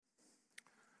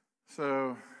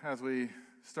So as we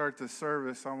start the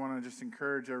service, I want to just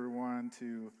encourage everyone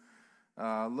to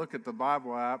look at the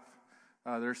Bible app.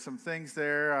 There's some things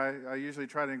there. I usually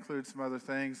try to include some other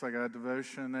things like a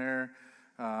devotion there,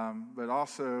 but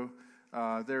also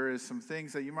there is some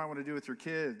things that you might want to do with your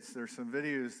kids. There's some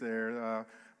videos there.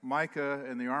 Micah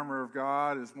and the Armor of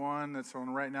God is one that's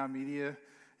on Right Now Media.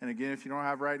 And again, if you don't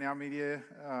have Right Now Media,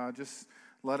 just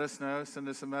let us know. Send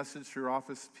us a message through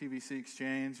Office PBC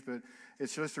Exchange. But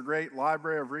it's just a great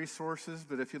library of resources.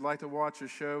 But if you'd like to watch a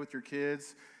show with your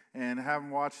kids and have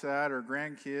them watch that, or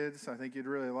grandkids, I think you'd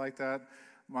really like that.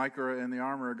 Micah and the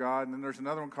Armor of God. And then there's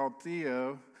another one called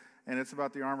Theo, and it's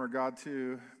about the Armor of God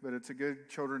too. But it's a good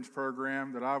children's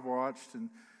program that I've watched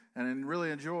and really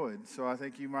enjoyed. So I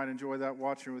think you might enjoy that,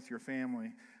 watching with your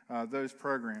family, those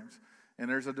programs. And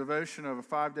there's a devotion of a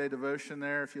 5-day devotion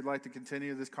there if you'd like to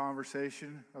continue this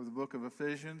conversation of the book of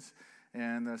Ephesians,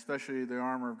 and especially the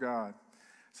armor of God.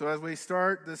 So as we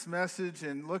start this message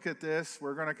and look at this,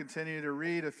 we're going to continue to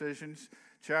read Ephesians.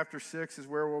 Chapter 6 is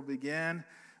where we'll begin.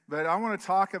 But I want to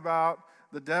talk about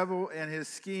the devil and his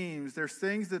schemes. There's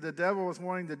things that the devil is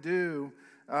wanting to do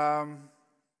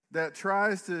that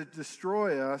tries to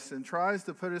destroy us and tries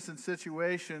to put us in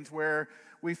situations where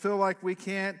we feel like we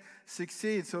can't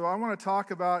succeed. So I want to talk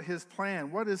about his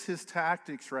plan. What is his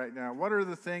tactics right now? What are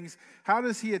the things? How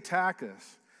does he attack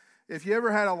us? If you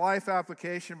ever had a life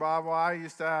application Bible, I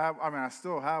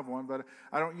still have one, but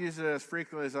I don't use it as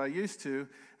frequently as I used to.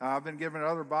 I've been given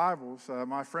other Bibles.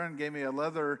 My friend gave me a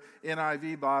leather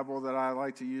NIV Bible that I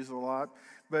like to use a lot.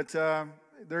 But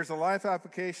there's a life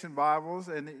application Bibles,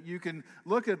 and you can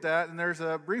look at that, and there's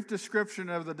a brief description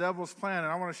of the devil's plan,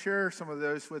 and I want to share some of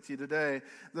those with you today.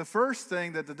 The first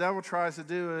thing that the devil tries to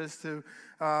do is to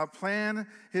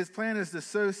his plan is to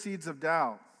sow seeds of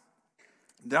doubt.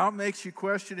 Doubt makes you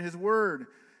question his word,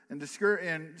 and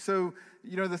so,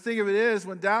 the thing of it is,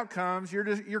 when doubt comes,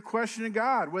 you're questioning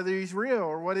God, whether he's real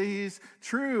or whether he's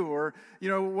true, or,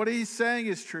 what he's saying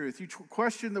is truth. You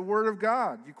question the word of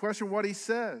God. You question what he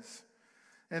says.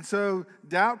 And so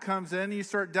doubt comes in, and you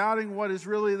start doubting what is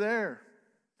really there.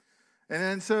 And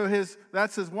then so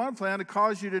that's his one plan, to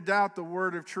cause you to doubt the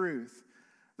word of truth.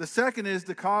 The second is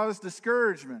to cause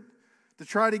discouragement, to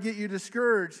try to get you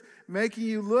discouraged, making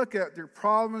you look at your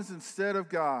problems instead of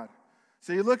God.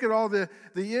 So you look at all the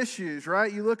issues,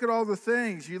 right? You look at all the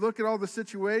things. You look at all the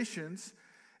situations.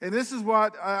 And this is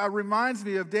what reminds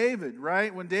me of David,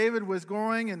 right? When David was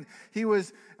going and he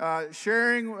was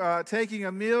taking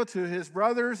a meal to his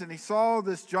brothers, and he saw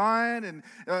this giant, and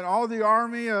all the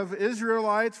army of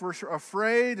Israelites were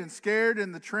afraid and scared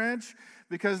in the trench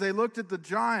because they looked at the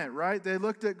giant, right? They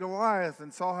looked at Goliath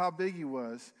and saw how big he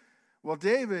was. Well,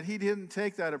 David, he didn't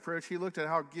take that approach. He looked at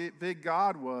how big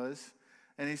God was,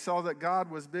 and he saw that God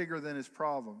was bigger than his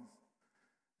problem.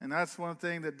 And that's one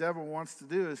thing that the devil wants to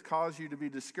do, is cause you to be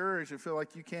discouraged and feel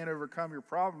like you can't overcome your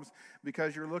problems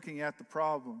because you're looking at the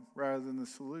problem rather than the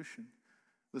solution.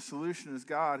 The solution is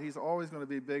God. He's always going to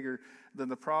be bigger than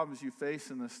the problems you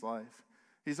face in this life.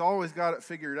 He's always got it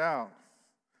figured out.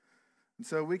 And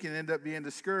so we can end up being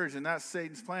discouraged, and that's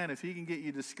Satan's plan. If he can get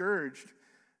you discouraged,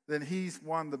 then he's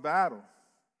won the battle.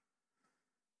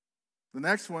 The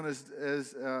next one is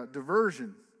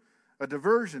diversion, a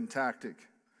diversion tactic.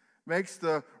 Makes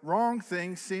the wrong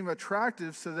thing seem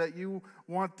attractive so that you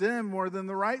want them more than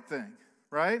the right thing,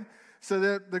 right? So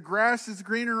that the grass is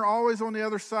greener always on the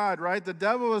other side, right? The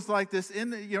devil is like this,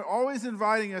 always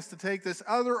inviting us to take this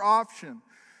other option,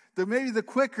 maybe the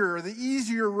quicker or the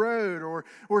easier road,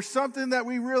 or something that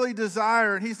we really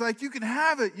desire. And he's like, you can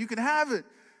have it.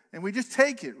 And we just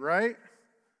take it, right?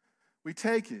 We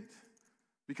take it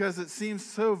because it seems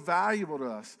so valuable to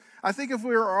us. I think if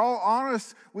we were all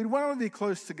honest, we'd want to be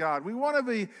close to God. We want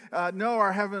to know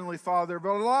our Heavenly Father,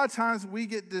 but a lot of times we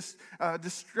get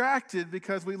distracted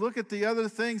because we look at the other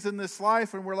things in this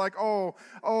life and we're like, oh,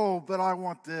 but I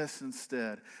want this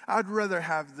instead. I'd rather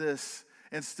have this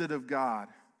instead of God.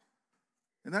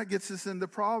 And that gets us into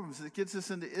problems. It gets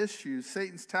us into issues.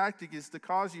 Satan's tactic is to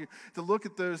cause you to look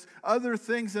at those other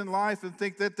things in life and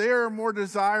think that they are more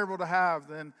desirable to have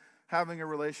than having a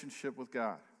relationship with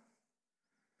God.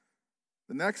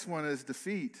 The next one is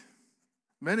defeat.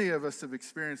 Many of us have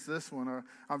experienced this one.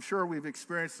 I'm sure we've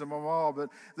experienced them all, but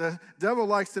the devil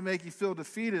likes to make you feel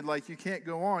defeated, like you can't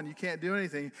go on, you can't do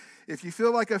anything. If you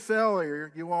feel like a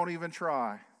failure, you won't even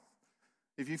try.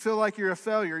 If you feel like you're a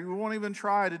failure, you won't even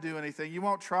try to do anything. You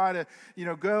won't try to,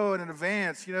 go and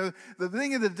advance. The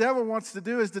thing that the devil wants to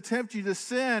do is to tempt you to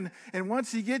sin. And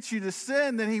once he gets you to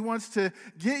sin, then he wants to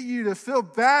get you to feel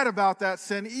bad about that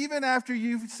sin, even after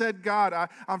you've said, God,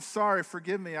 I'm sorry,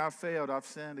 forgive me, I've failed, I've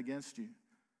sinned against you.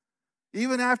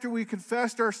 Even after we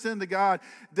confessed our sin to God,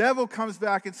 devil comes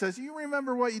back and says, you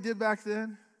remember what you did back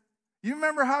then? You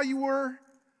remember how you were?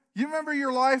 You remember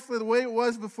your life the way it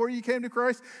was before you came to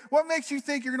Christ? What makes you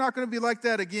think you're not going to be like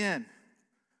that again?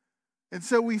 And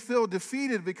so we feel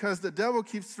defeated because the devil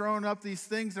keeps throwing up these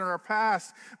things in our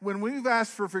past. When we've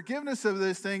asked for forgiveness of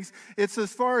those things, it's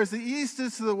as far as the east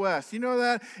is to the west. You know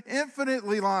that?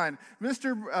 Infinitely line.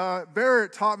 Mr.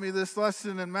 Barrett taught me this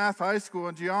lesson in math high school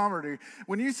and geometry.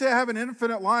 When you say have an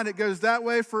infinite line, it goes that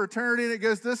way for eternity and it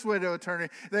goes this way to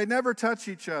eternity. They never touch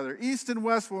each other. East and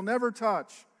west will never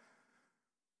touch.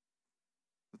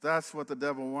 But that's what the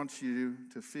devil wants you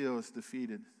to feel is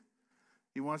defeated.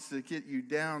 He wants to get you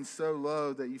down so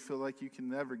low that you feel like you can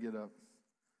never get up,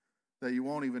 that you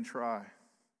won't even try.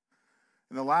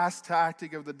 And the last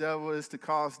tactic of the devil is to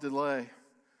cause delay.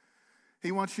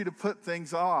 He wants you to put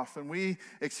things off. And we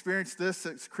experience this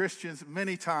as Christians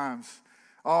many times.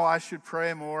 Oh, I should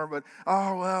pray more, but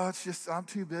it's just I'm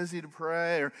too busy to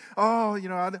pray. Or,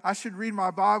 I should read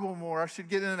my Bible more. I should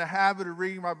get in a habit of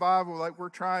reading my Bible like we're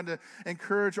trying to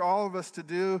encourage all of us to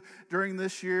do during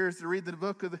this year, is to read the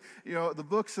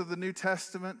books of the New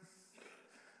Testament.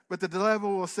 But the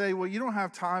devil will say, well, you don't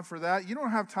have time for that. You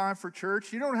don't have time for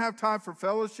church. You don't have time for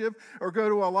fellowship or go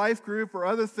to a life group or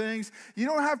other things. You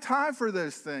don't have time for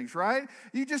those things, right?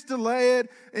 You just delay it.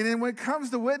 And then when it comes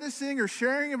to witnessing or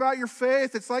sharing about your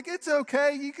faith, it's like, it's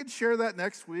okay. You can share that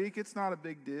next week. It's not a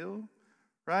big deal,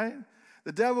 right?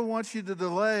 The devil wants you to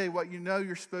delay what you know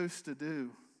you're supposed to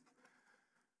do.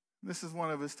 This is one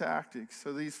of his tactics.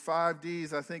 So these 5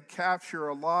 Ds, I think, capture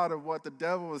a lot of what the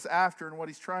devil is after and what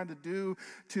he's trying to do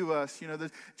to us.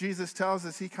 Jesus tells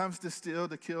us he comes to steal,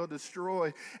 to kill,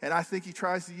 destroy. And I think he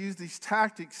tries to use these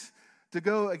tactics to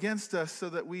go against us so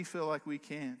that we feel like we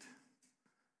can't.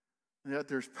 And yet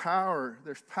there's power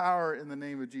in the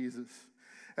name of Jesus.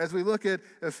 As we look at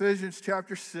Ephesians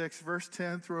chapter 6, verse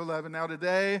 10 through 11. Now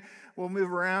today, we'll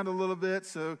move around a little bit,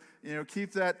 so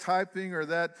keep that typing, or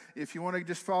that if you want to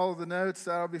just follow the notes,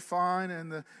 that'll be fine.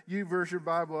 And the YouVersion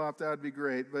Bible app, that would be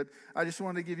great. But I just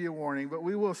wanted to give you a warning. But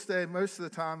we will stay most of the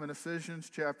time in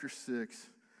Ephesians chapter 6.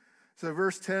 So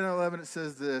verse 10 and 11, it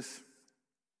says this.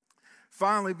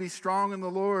 Finally, be strong in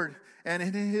the Lord and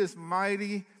in his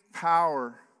mighty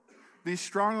power. Be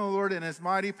strong in the Lord and his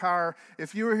mighty power.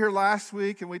 If you were here last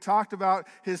week and we talked about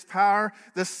his power,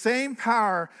 the same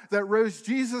power that rose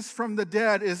Jesus from the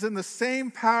dead is in the same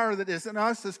power that is in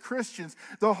us as Christians.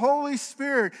 The Holy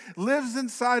Spirit lives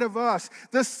inside of us.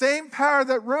 The same power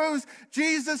that rose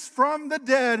Jesus from the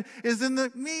dead is in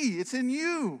me. It's in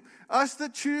you. Us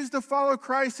that choose to follow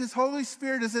Christ, his Holy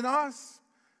Spirit is in us.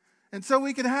 And so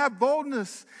we can have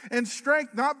boldness and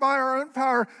strength, not by our own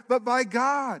power, but by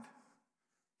God.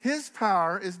 His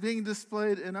power is being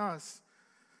displayed in us.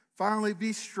 Finally,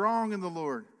 be strong in the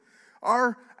Lord.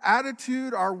 Our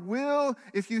attitude, our will,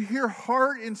 if you hear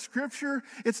heart in Scripture,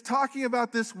 it's talking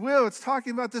about this will. It's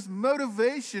talking about this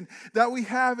motivation that we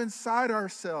have inside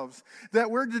ourselves, that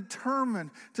we're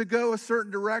determined to go a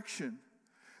certain direction.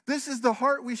 This is the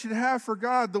heart we should have for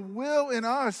God. The will in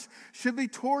us should be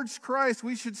towards Christ.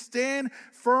 We should stand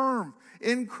firm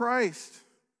in Christ.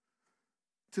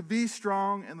 To be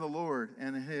strong in the Lord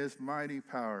and in his mighty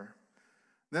power.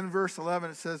 Then in verse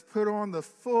 11 it says, put on the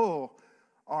full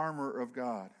armor of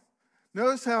God.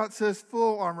 Notice how it says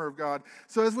full armor of God.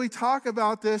 So as we talk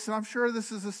about this, and I'm sure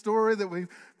this is a story that we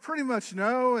pretty much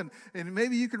know, and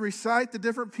maybe you can recite the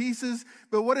different pieces,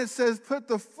 but what it says, put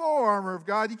the full armor of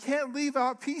God, you can't leave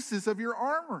out pieces of your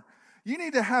armor. You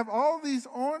need to have all these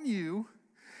on you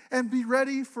and be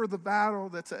ready for the battle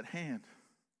that's at hand.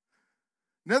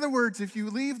 In other words, if you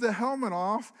leave the helmet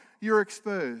off, you're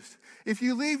exposed. If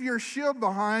you leave your shield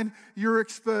behind, you're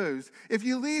exposed. If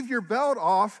you leave your belt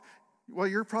off, well,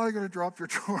 you're probably going to drop your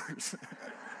drawers.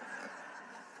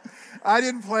 I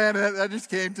didn't plan it. That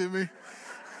just came to me.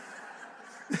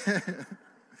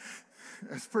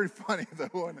 It's pretty funny, though,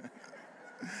 wasn't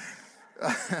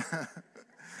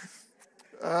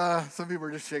it? Some people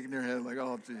are just shaking their head like,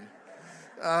 oh, gee.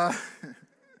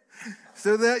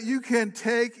 So that you can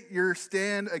take your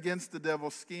stand against the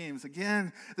devil's schemes.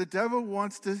 Again, the devil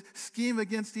wants to scheme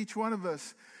against each one of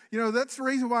us. That's the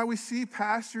reason why we see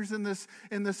pastors in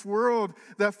this world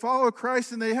that follow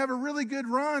Christ and they have a really good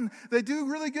run. They do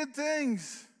really good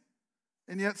things.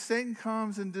 And yet Satan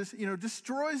comes and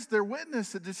destroys their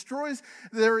witness. It destroys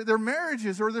their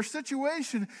marriages or their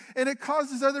situation. And it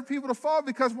causes other people to fall.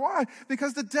 Because why?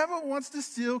 Because the devil wants to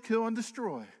steal, kill, and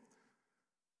destroy.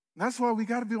 And that's why we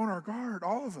got to be on our guard,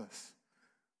 all of us.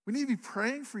 We need to be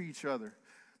praying for each other.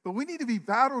 But we need to be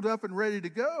battled up and ready to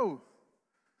go.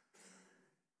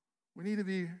 We need to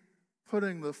be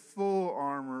putting the full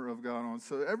armor of God on.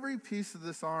 So every piece of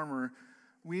this armor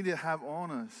we need to have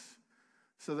on us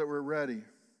so that we're ready.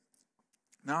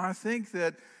 Now, I think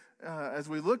that as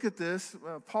we look at this,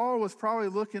 Paul was probably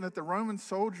looking at the Roman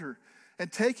soldier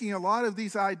and taking a lot of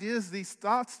these ideas, these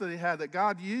thoughts that he had that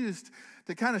God used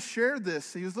to kind of share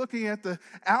this. He was looking at the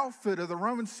outfit of the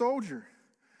Roman soldier.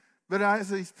 But as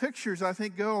these pictures, I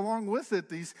think, go along with it,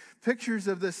 these pictures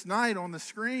of this night on the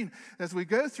screen, as we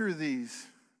go through these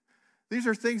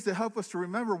are things that help us to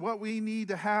remember what we need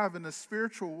to have in the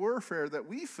spiritual warfare that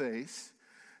we face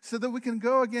so that we can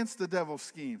go against the devil's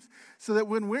schemes. So that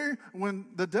when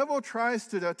the devil tries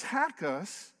to attack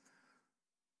us,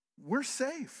 we're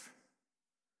safe.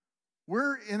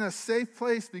 We're in a safe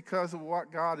place because of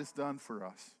what God has done for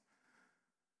us.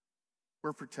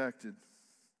 We're protected.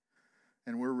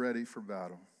 And we're ready for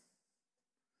battle.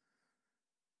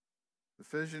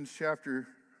 Ephesians chapter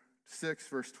 6,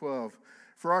 verse 12.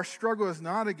 For our struggle is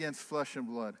not against flesh and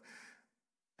blood.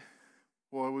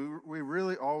 Well, we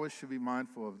really always should be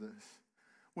mindful of this.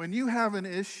 When you have an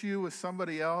issue with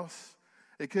somebody else,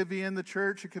 it could be in the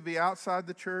church, it could be outside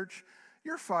the church,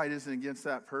 your fight isn't against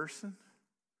that person.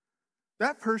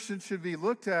 That person should be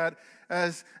looked at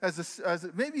as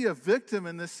maybe a victim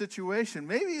in this situation.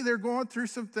 Maybe they're going through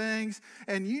some things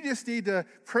and you just need to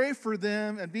pray for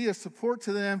them and be a support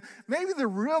to them. Maybe the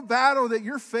real battle that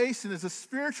you're facing is a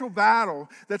spiritual battle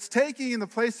that's taking in the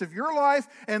place of your life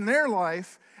and their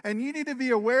life, and you need to be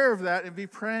aware of that and be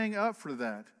praying up for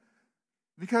that.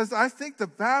 Because I think the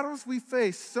battles we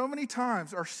face so many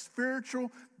times are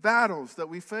spiritual battles that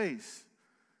we face.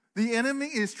 The enemy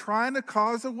is trying to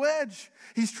cause a wedge.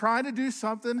 He's trying to do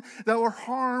something that will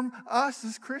harm us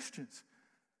as Christians.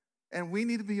 And we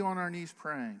need to be on our knees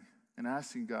praying and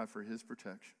asking God for his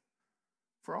protection.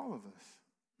 For all of us.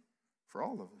 For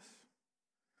all of us.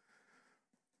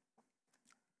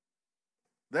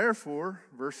 Therefore,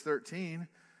 verse 13,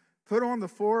 put on the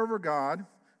full armor of God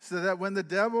so that when the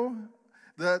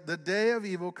day of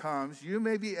evil comes, you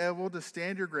may be able to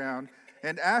stand your ground.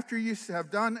 And after you have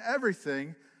done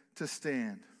everything, to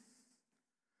stand.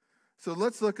 So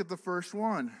let's look at the first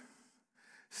one.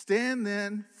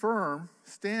 Stand firm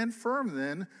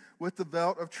then with the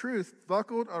belt of truth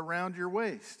buckled around your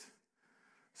waist.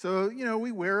 So,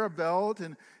 we wear a belt,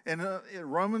 and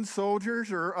Roman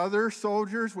soldiers or other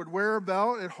soldiers would wear a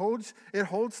belt. It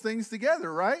holds things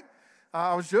together, right?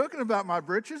 I was joking about my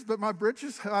britches, but my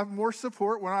britches have more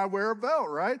support when I wear a belt,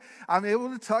 right? I'm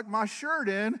able to tuck my shirt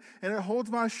in, and it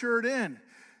holds my shirt in.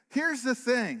 Here's the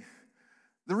thing.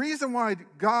 The reason why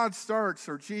God starts,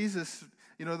 or Jesus,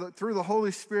 through the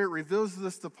Holy Spirit reveals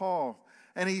this to Paul,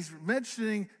 and he's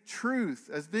mentioning truth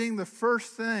as being the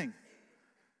first thing,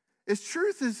 is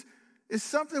truth is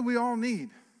something we all need,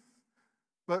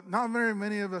 but not very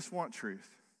many of us want truth,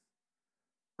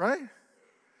 right?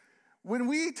 When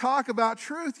we talk about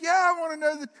truth, I want to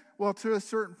know that, well, to a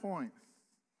certain point.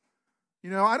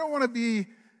 I don't want to be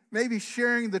maybe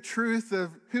sharing the truth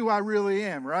of who I really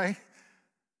am, right?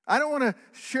 I don't want to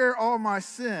share all my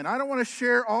sin. I don't want to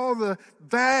share all the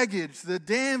baggage, the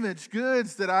damaged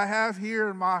goods that I have here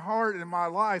in my heart and in my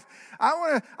life.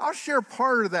 I'll share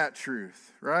part of that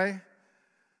truth, right?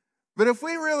 But if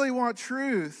we really want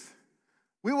truth,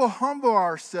 we will humble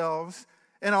ourselves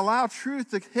and allow truth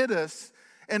to hit us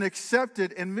and accept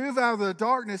it and move out of the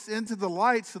darkness into the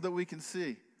light so that we can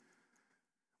see.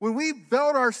 When we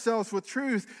belt ourselves with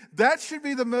truth, that should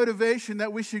be the motivation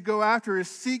that we should go after, is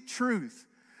seek truth.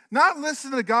 Not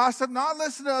listen to gossip, not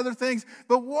listen to other things,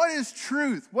 but what is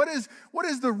truth? What is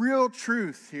the real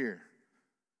truth here?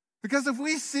 Because if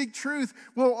we seek truth,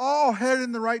 we'll all head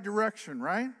in the right direction,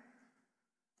 right?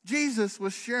 Jesus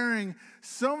was sharing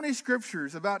so many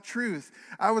scriptures about truth.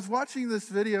 I was watching this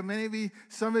video.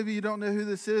 Some of you don't know who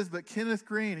this is, but Kenneth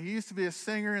Green. He used to be a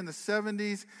singer in the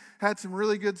 70s, had some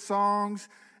really good songs.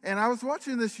 And I was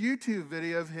watching this YouTube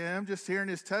video of him, just hearing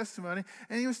his testimony,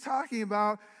 and he was talking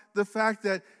about the fact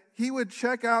that he would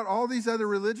check out all these other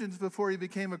religions before he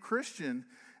became a Christian,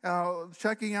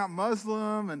 checking out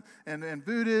Muslim and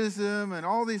Buddhism and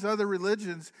all these other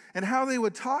religions, and how they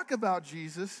would talk about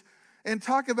Jesus and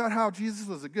talk about how Jesus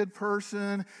was a good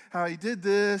person, how he did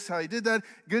this, how he did that,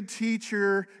 good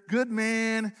teacher, good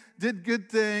man, did good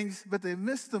things, but they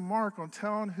missed the mark on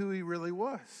telling who he really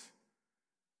was.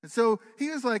 And so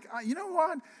he was like, you know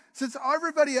what? Since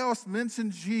everybody else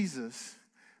mentioned Jesus,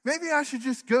 maybe I should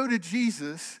just go to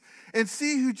Jesus and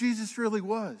see who Jesus really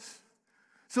was.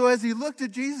 So as he looked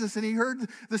at Jesus and he heard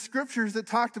the scriptures that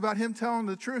talked about him telling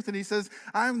the truth, and he says,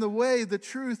 I am the way, the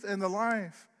truth, and the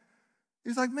life.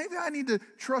 He's like, maybe I need to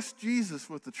trust Jesus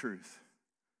with the truth.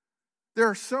 There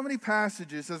are so many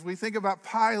passages as we think about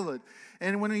Pilate.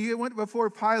 And when he went before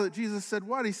Pilate, Jesus said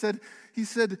what? He said,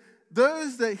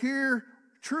 those that hear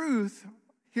truth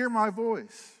hear my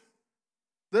voice.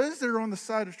 Those that are on the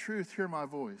side of truth hear my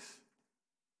voice.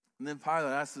 And then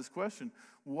Pilate asked this question,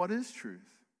 what is truth?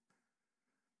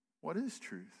 What is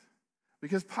truth?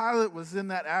 Because Pilate was in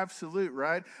that absolute,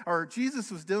 right? Or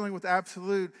Jesus was dealing with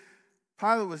absolute.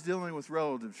 Pilate was dealing with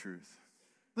relative truth.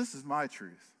 This is my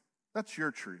truth. That's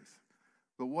your truth.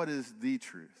 But what is the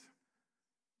truth?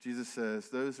 Jesus says,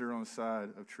 those that are on the side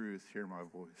of truth hear my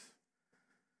voice.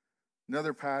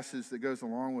 Another passage that goes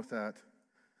along with that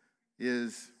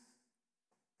is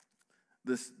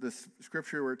this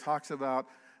scripture where it talks about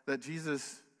that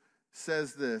Jesus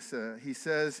says this. He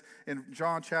says in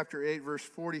John chapter 8, verse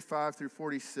 45 through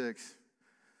 46,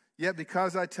 yet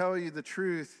because I tell you the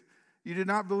truth, you do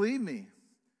not believe me.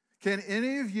 Can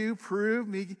any of you prove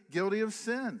me guilty of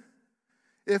sin?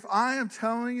 If I am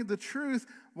telling you the truth,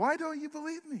 why don't you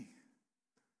believe me?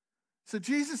 So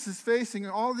Jesus is facing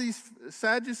all these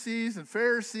Sadducees and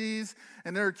Pharisees,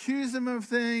 and they're accusing him of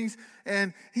things,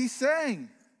 and he's saying,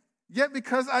 yet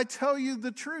because I tell you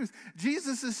the truth.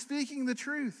 Jesus is speaking the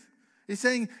truth. He's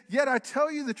saying, yet I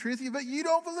tell you the truth, but you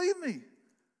don't believe me.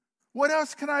 What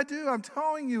else can I do? I'm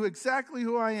telling you exactly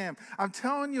who I am. I'm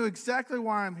telling you exactly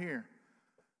why I'm here.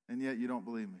 And yet you don't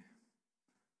believe me.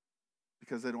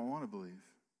 Because they don't want to believe.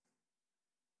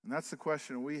 And that's the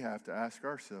question we have to ask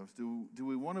ourselves. Do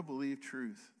we want to believe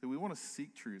truth? Do we want to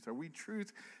seek truth? Are we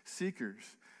truth seekers?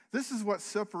 This is what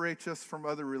separates us from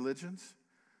other religions.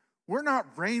 We're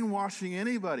not brainwashing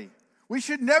anybody. We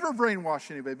should never brainwash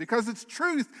anybody because it's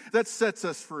truth that sets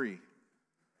us free.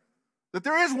 That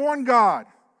there is one God.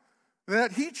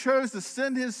 That he chose to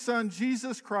send his son,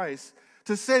 Jesus Christ,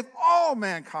 to save all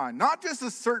mankind. Not just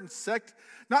a certain sect,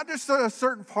 not just a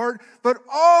certain part, but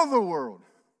all the world.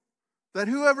 That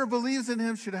whoever believes in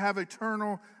him should have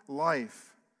eternal life.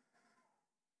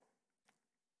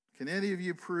 Can any of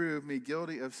you prove me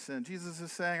guilty of sin? Jesus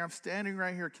is saying, I'm standing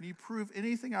right here. Can you prove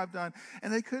anything I've done?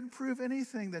 And they couldn't prove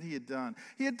anything that he had done.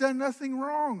 He had done nothing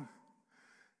wrong.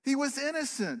 He was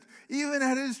innocent. Even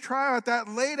at his trial, at that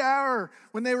late hour,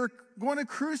 when they were going to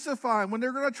crucify him, when they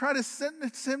were going to try to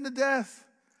sentence him to death.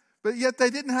 But yet they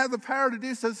didn't have the power to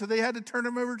do so, so they had to turn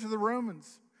him over to the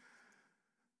Romans.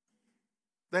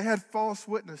 They had false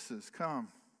witnesses come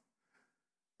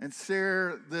and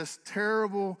share this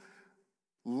terrible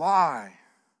lie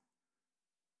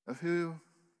of who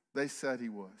they said he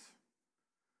was.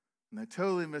 And they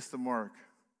totally missed the mark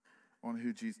on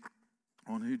who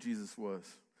Jesus was.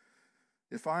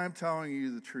 If I am telling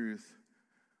you the truth,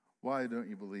 why don't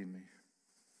you believe me?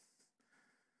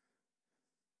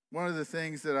 One of the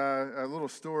things that a little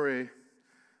story,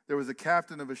 there was a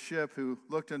captain of a ship who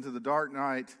looked into the dark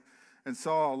night and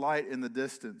saw a light in the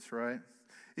distance, right?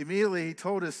 Immediately, he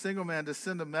told his single man to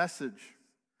send a message.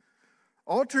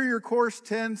 Alter your course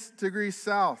 10 degrees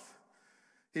south.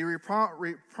 He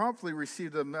promptly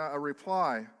received a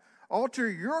reply. Alter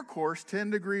your course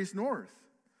 10 degrees north.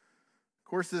 Of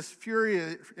course, this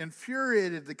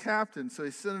infuriated the captain, so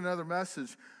he sent another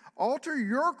message. Alter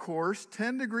your course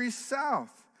 10 degrees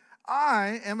south.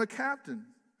 I am a captain.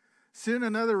 Soon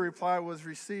another reply was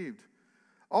received.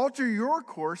 Alter your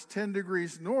course 10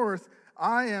 degrees north.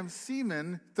 I am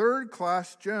Seaman, 3rd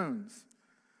Class Jones.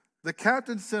 The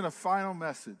captain sent a final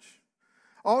message.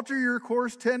 Alter your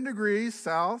course 10 degrees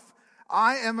south.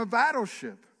 I am a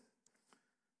battleship.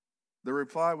 The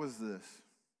reply was this.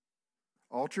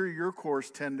 Alter your course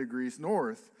 10 degrees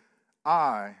north.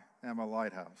 I am a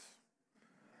lighthouse.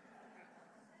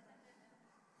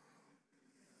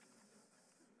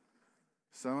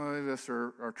 Some of us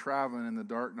are traveling in the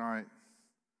dark night,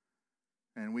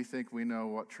 and we think we know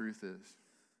what truth is.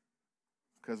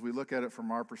 Because we look at it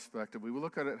from our perspective. We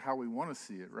look at it how we want to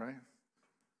see it, right?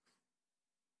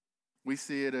 We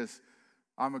see it as,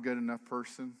 I'm a good enough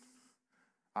person.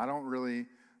 I don't really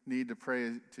need to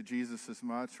pray to Jesus as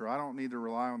much, or I don't need to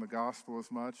rely on the gospel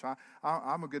as much.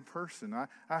 I'm a good person.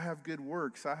 I have good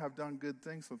works. I have done good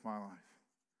things with my life.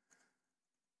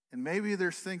 And maybe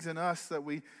there's things in us that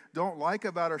we don't like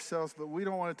about ourselves, but we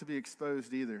don't want it to be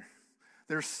exposed either.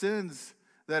 There's sins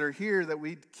that are here that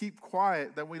we keep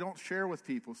quiet, that we don't share with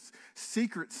people.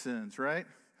 Secret sins, right?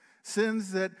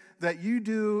 Sins that you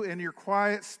do in your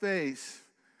quiet space,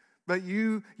 but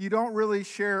you don't really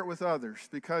share it with others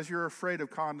because you're afraid of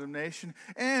condemnation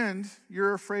and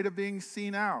you're afraid of being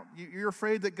seen out. You're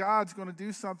afraid that God's going to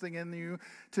do something in you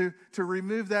to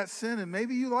remove that sin. And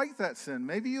maybe you like that sin.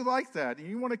 Maybe you like that and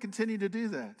you want to continue to do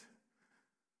that.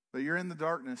 But you're in the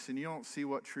darkness and you don't see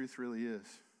what truth really is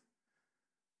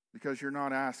because you're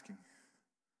not asking.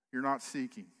 you're not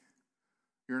seeking.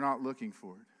 You're not looking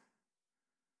for it.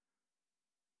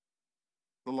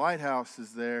 The lighthouse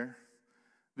is there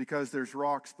because there's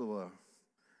rocks below.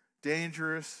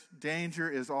 Danger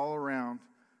is all around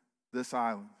this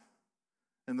island.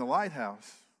 And the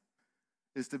lighthouse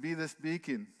is to be this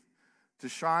beacon, to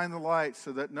shine the light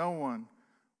so that no one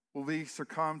will be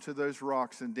succumb to those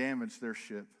rocks and damage their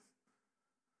ship.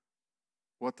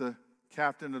 What the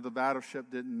captain of the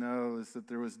battleship didn't know is that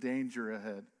there was danger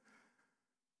ahead.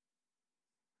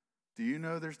 Do you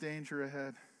know there's danger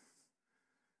ahead?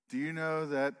 Do you know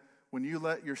that when you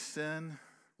let your sin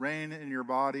reign in your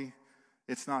body,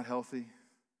 it's not healthy?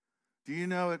 Do you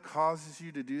know it causes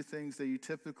you to do things that you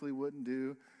typically wouldn't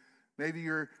do? Maybe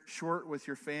you're short with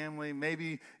your family.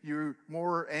 Maybe you're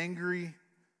more angry.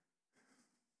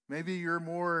 Maybe you're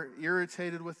more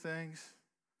irritated with things.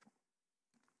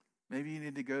 Maybe you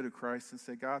need to go to Christ and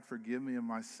say, God, forgive me of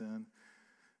my sin.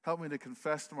 Help me to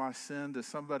confess my sin to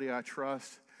somebody I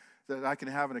trust, that I can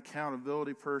have an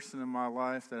accountability person in my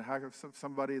life, that I have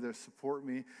somebody that support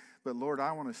me. But Lord,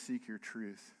 I want to seek your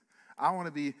truth. I want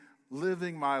to be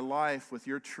living my life with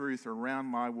your truth around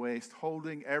my waist,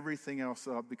 holding everything else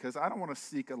up, because I don't want to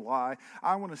seek a lie.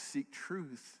 I want to seek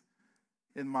truth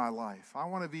in my life. I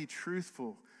want to be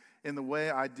truthful in the way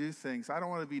I do things. I don't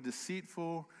want to be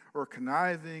deceitful or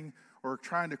conniving or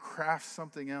trying to craft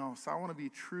something else. I want to be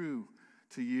true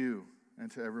to you and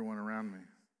to everyone around me.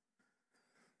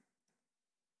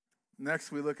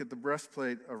 Next, we look at the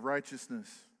breastplate of righteousness.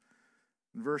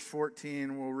 In verse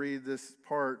 14, we'll read this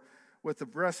part. With the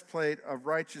breastplate of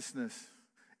righteousness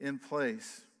in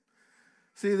place.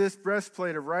 See, this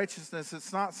breastplate of righteousness,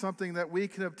 it's not something that we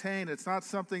can obtain. It's not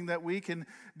something that we can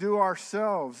do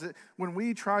ourselves. When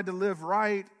we tried to live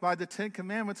right by the Ten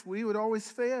Commandments, we would always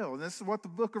fail. And this is what the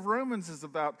book of Romans is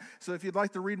about. So if you'd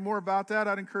like to read more about that,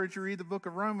 I'd encourage you to read the book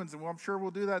of Romans. And I'm sure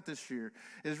we'll do that this year,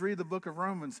 is read the book of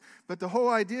Romans. But the whole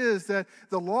idea is that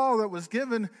the law that was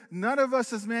given, none of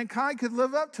us as mankind could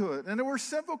live up to it. And there were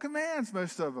simple commands,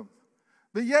 most of them.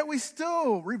 But yet we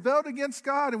still rebelled against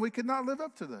God, and we could not live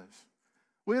up to those.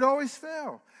 We'd always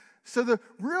fail. So the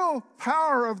real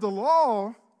power of the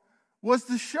law was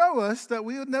to show us that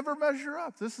we would never measure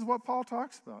up. This is what Paul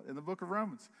talks about in the book of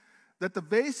Romans. That the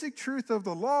basic truth of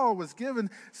the law was given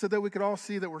so that we could all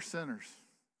see that we're sinners.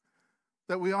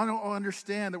 That we all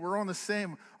understand that we're on the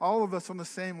same, all of us on the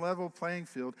same level playing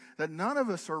field. That none of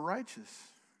us are righteous.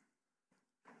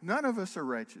 None of us are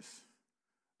righteous.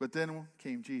 But then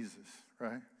came Jesus,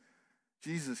 right?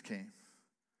 Jesus came.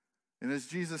 And as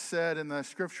Jesus said in the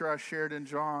scripture I shared in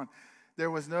John, there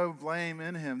was no blame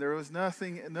in him. There was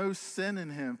nothing, no sin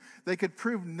in him. They could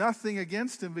prove nothing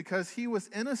against him because he was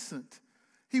innocent.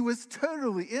 He was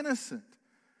totally innocent.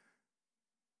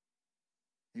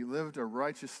 He lived a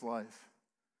righteous life.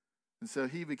 And so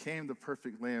he became the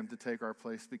perfect lamb to take our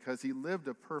place because he lived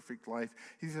a perfect life.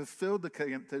 He fulfilled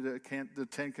the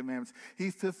Ten Commandments. He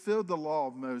fulfilled the law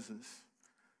of Moses.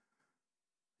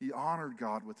 He honored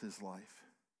God with his life.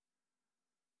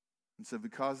 And so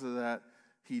because of that,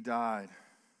 he died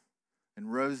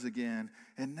and rose again.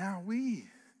 And now we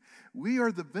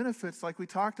are the benefits like we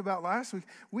talked about last week.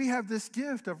 We have this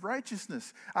gift of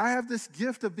righteousness. I have this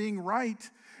gift of being right.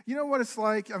 You know what it's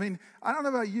like? I mean, I don't know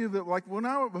about you, but like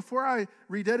before I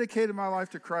rededicated my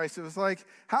life to Christ, it was like,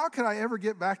 how could I ever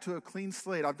get back to a clean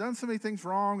slate? I've done so many things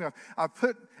wrong. I've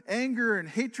put anger and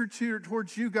hatred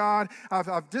towards you, God.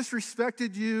 I've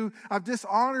disrespected you. I've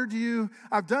dishonored you.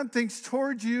 I've done things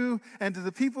towards you and to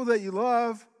the people that you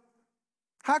love.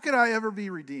 How could I ever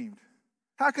be redeemed?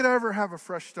 How could I ever have a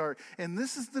fresh start? And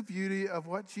this is the beauty of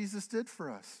what Jesus did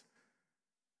for us,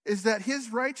 is that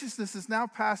his righteousness is now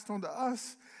passed on to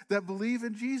us that believe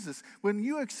in Jesus. When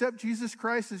you accept Jesus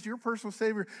Christ as your personal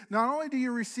Savior, not only do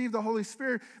you receive the Holy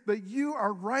Spirit, but you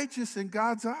are righteous in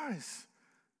God's eyes.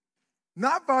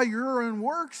 Not by your own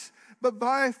works, but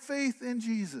by faith in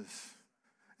Jesus.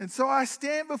 And so I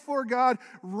stand before God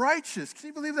righteous. Can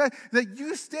you believe that? That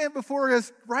you stand before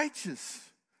us righteous.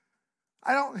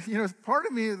 I don't, part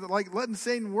of me is like letting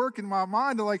Satan work in my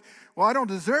mind to like, well, I don't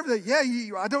deserve that. Yeah,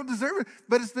 I don't deserve it,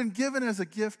 but it's been given as a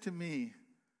gift to me.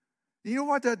 You know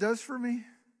what that does for me?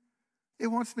 It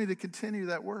wants me to continue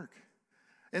that work.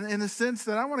 And in the sense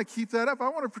that I want to keep that up. I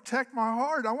want to protect my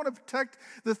heart. I want to protect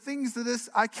the things that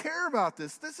I care about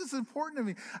this. This is important to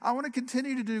me. I want to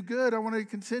continue to do good. I want to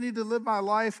continue to live my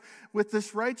life with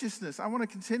this righteousness. I want to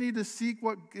continue to seek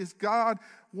what is God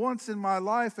wants in my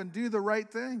life and do the right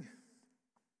thing.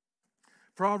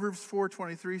 Proverbs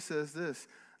 4:23 says this,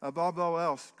 above all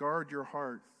else, guard your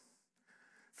heart,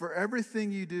 for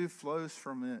everything you do flows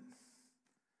from it.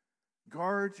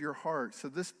 Guard your heart. So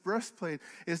this breastplate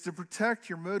is to protect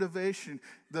your motivation,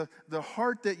 the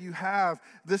heart that you have.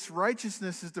 This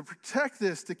righteousness is to protect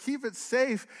this, to keep it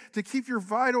safe, to keep your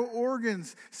vital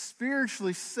organs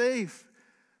spiritually safe,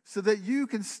 so that you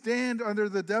can stand under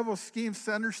the devil's schemes,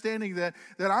 understanding that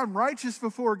I'm righteous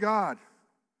before God.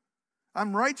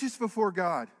 I'm righteous before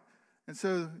God. And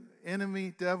so,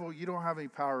 enemy, devil, you don't have any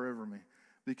power over me,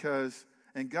 because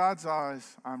in God's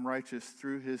eyes, I'm righteous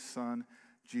through his Son,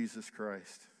 Jesus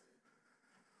Christ.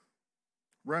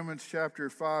 Romans chapter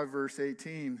 5, verse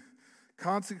 18.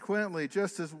 Consequently,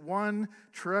 just as one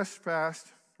trespass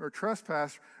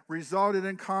resulted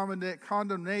in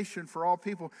condemnation for all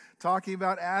people, talking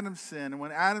about Adam's sin. And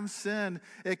when Adam sinned,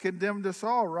 it condemned us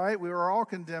all, right? We were all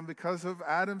condemned because of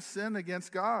Adam's sin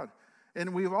against God.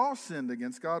 And we've all sinned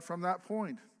against God from that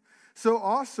point. So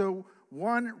also,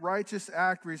 one righteous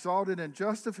act resulted in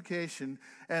justification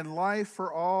and life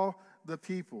for all the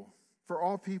people, for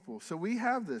all people. So we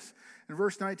have this. In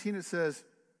verse 19 it says,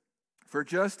 "For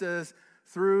just as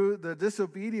through the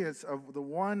disobedience of the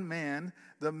one man,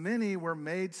 the many were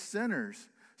made sinners,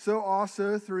 so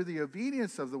also through the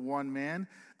obedience of the one man,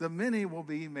 the many will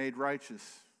be made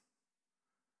righteous."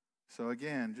 So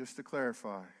again, just to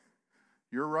clarify,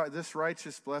 this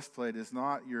righteous breastplate is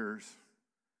not yours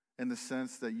in the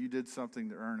sense that you did something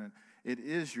to earn it. It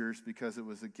is yours because it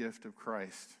was a gift of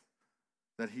Christ,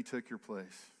 that he took your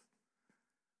place,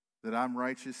 that I'm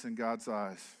righteous in God's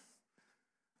eyes.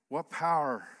 What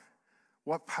power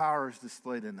is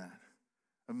displayed in that?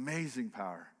 Amazing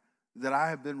power. That I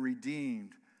have been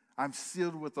redeemed. I'm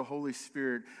sealed with the Holy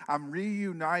Spirit. I'm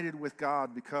reunited with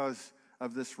God because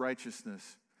of this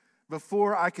righteousness.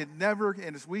 Before, I could never,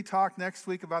 and as we talk next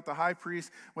week about the high priest,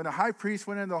 when the high priest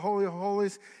went into the Holy of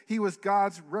Holies, he was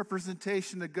God's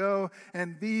representation to go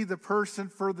and be the person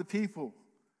for the people.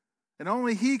 And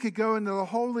only he could go into the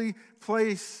holy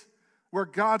place where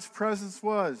God's presence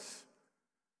was.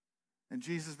 And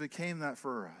Jesus became that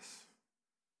for us.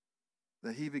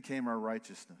 That he became our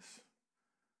righteousness.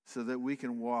 So that we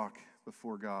can walk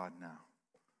before God now.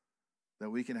 That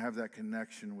we can have that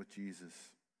connection with Jesus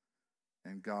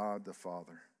and God the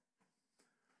Father.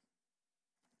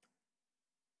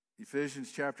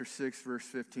 Ephesians chapter 6, verse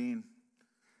 15.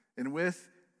 "And with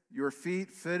your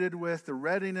feet fitted with the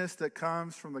readiness that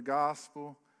comes from the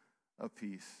gospel of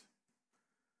peace."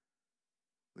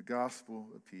 The gospel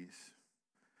of peace.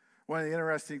 One of the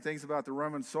interesting things about the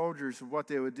Roman soldiers, what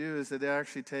they would do is that they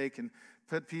actually take and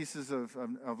put pieces of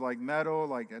like metal,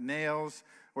 like nails,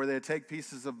 or they'd take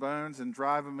pieces of bones and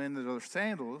drive them into their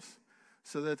sandals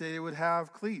so that they would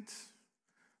have cleats.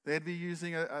 They'd be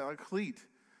using a cleat.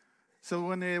 So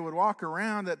when they would walk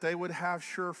around, that they would have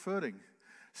sure footing.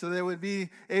 So they would be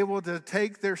able to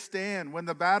take their stand. When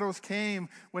the battles came,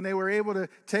 when they were able to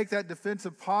take that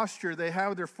defensive posture, they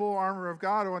had their full armor of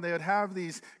God on. They would have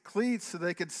these cleats so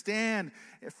they could stand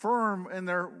firm in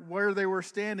where they were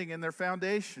standing in their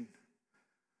foundation.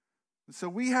 So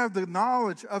we have the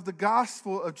knowledge of the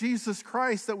gospel of Jesus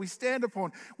Christ that we stand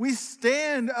upon. We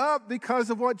stand up because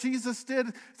of what Jesus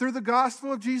did through the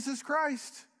gospel of Jesus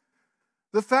Christ.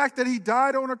 The fact that he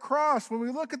died on a cross. When we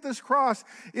look at this cross,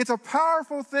 it's a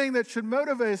powerful thing that should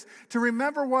motivate us to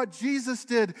remember what Jesus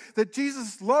did, that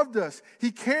Jesus loved us.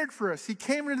 He cared for us. He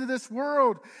came into this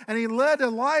world and he led a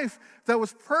life that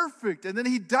was perfect. And then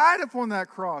he died upon that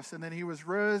cross and then he was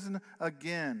risen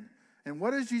again. And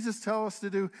what does Jesus tell us to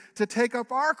do? To take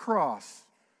up our cross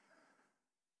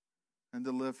and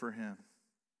to live for him.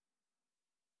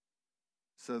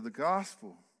 So the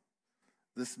gospel,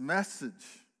 this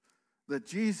message that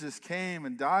Jesus came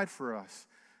and died for us,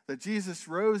 that Jesus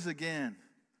rose again,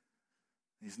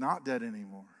 he's not dead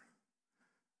anymore,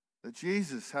 that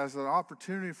Jesus has an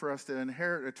opportunity for us to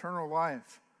inherit eternal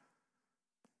life,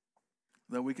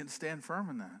 that we can stand firm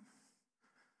in that.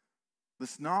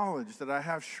 This knowledge that I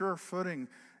have sure footing,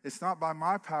 it's not by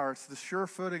my power, it's the sure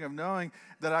footing of knowing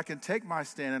that I can take my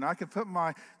stand and I can put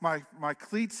my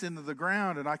cleats into the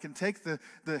ground and I can take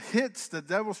the hits the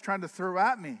devil's trying to throw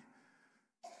at me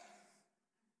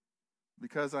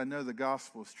because I know the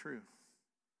gospel is true.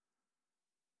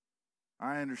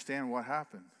 I understand what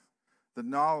happened. The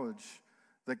knowledge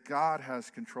that God has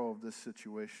control of this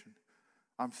situation.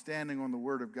 I'm standing on the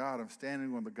word of God. I'm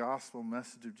standing on the gospel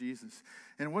message of Jesus.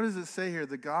 And what does it say here?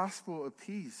 The gospel of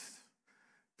peace.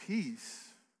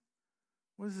 Peace.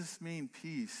 What does this mean,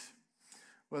 peace?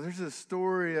 Well, there's a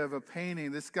story of a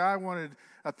painting. This guy wanted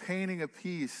a painting of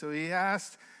peace. So he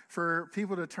asked for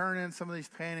people to turn in some of these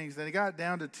paintings. Then he got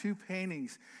down to 2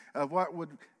 paintings of what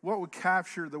would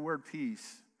capture the word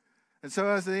peace. And so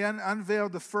as they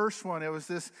unveiled the first one, it was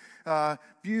this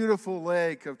beautiful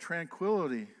lake of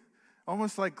tranquility.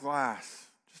 almost like glass,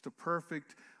 just a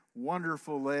perfect,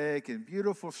 wonderful lake and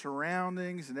beautiful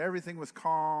surroundings, and everything was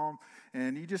calm,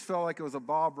 and you just felt like it was a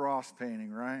Bob Ross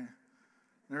painting, right?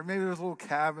 Or maybe there was a little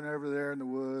cabin over there in the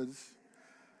woods.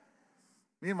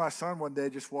 Me and my son one day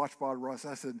just watched Bob Ross.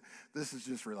 I said, this is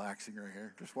just relaxing right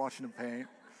here, just watching him paint.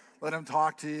 Let him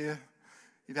talk to you.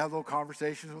 He'd have little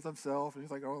conversations with himself.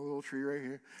 He's like, oh, a little tree right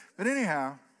here. But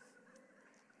anyhow,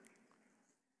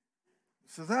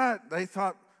 so that they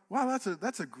thought, wow,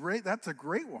 that's a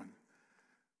great one.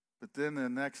 But then the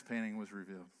next painting was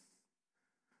revealed.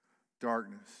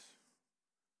 Darkness,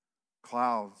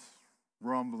 clouds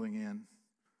rumbling in,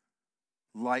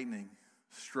 lightning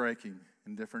striking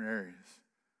in different areas,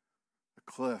 a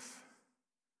cliff,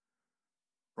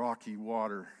 rocky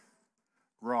water,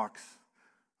 rocks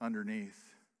underneath,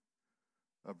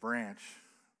 a branch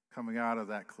coming out of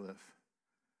that cliff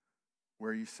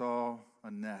where you saw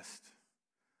a nest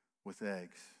with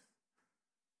eggs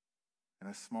and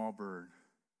a small bird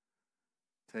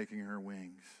taking her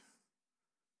wings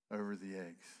over the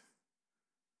eggs,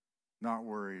 not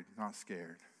worried, not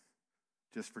scared,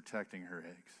 just protecting her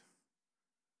eggs.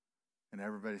 And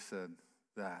everybody said,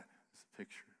 that is a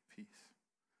picture of peace.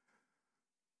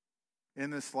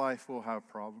 In this life, we'll have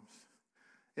problems.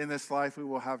 In this life, we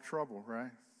will have trouble,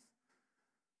 right?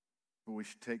 But we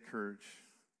should take courage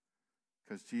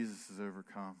because Jesus has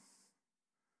overcome.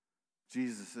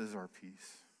 Jesus is our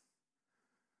peace.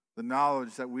 The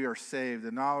knowledge that we are saved,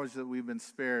 the knowledge that we've been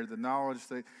spared, the knowledge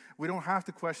that we don't have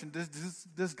to question,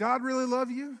 does God really love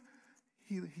you?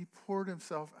 He poured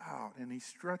himself out and he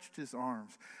stretched his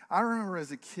arms. I remember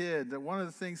as a kid that one of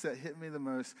the things that hit me the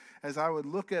most as I would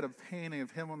look at a painting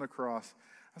of him on the cross,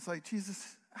 I was like,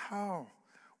 Jesus, how?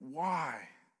 Why?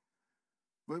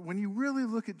 But when you really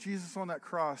look at Jesus on that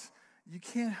cross, you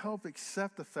can't help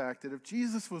accept the fact that if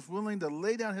Jesus was willing to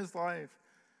lay down his life,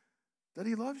 that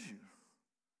he loves you.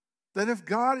 That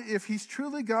if he's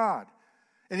truly God,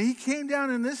 and he came down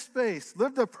in this space,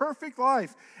 lived a perfect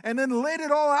life, and then laid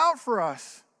it all out for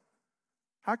us,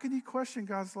 how can you question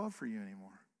God's love for you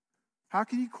anymore? How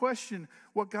can you question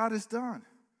what God has done?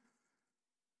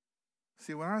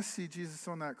 See, when I see Jesus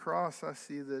on that cross, I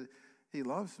see that he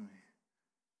loves me.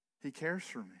 He cares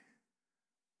for me.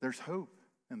 There's hope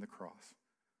in the cross.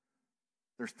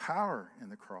 There's power in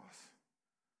the cross.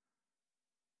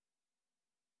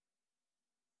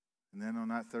 And then on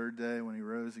that third day when he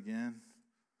rose again,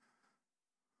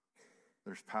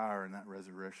 there's power in that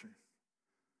resurrection.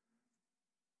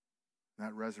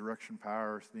 That resurrection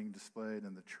power is being displayed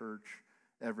in the church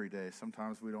every day.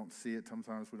 Sometimes we don't see it,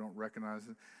 sometimes we don't recognize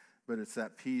it, but it's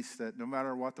that peace that no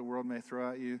matter what the world may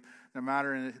throw at you, no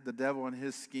matter the devil and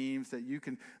his schemes, that you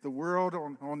can, the world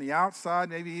on the outside,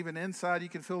 maybe even inside, you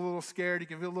can feel a little scared, you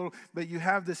can feel a little, but you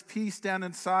have this peace down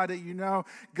inside that you know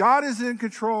God is in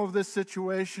control of this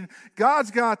situation. God's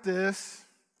got this.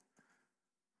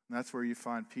 And that's where you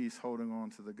find peace, holding on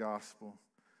to the gospel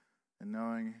and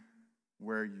knowing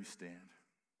where you stand.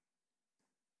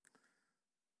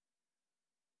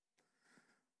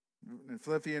 In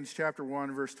Philippians chapter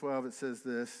 1, verse 12, it says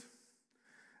this: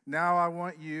 now I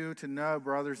want you to know,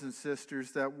 brothers and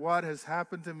sisters, that what has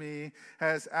happened to me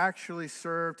has actually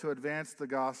served to advance the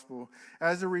gospel.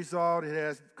 As a result, it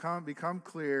has become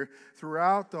clear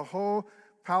throughout the whole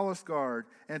palace guard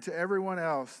and to everyone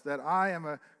else that I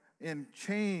am in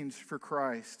chains for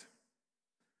Christ.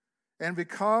 And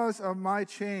because of my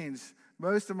chains,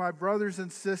 most of my brothers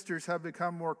and sisters have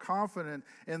become more confident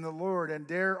in the Lord and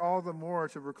dare all the more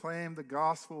to proclaim the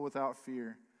gospel without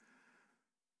fear.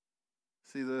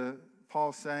 See,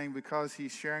 Paul's saying because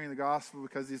he's sharing the gospel,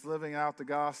 because he's living out the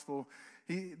gospel,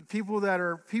 people that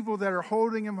are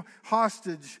holding him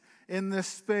hostage in this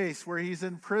space where he's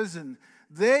in prison,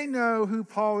 they know who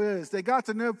Paul is. They got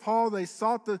to know Paul. They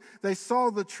saw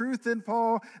the truth in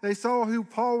Paul. They saw who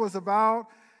Paul was about,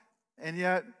 and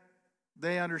yet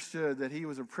they understood that he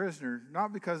was a prisoner,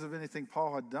 not because of anything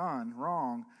Paul had done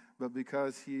wrong, but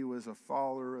because he was a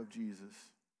follower of Jesus.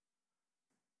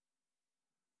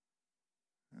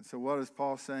 And so what is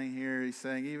Paul saying here? He's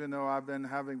saying, even though I've been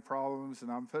having problems and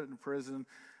I'm put in prison,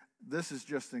 this is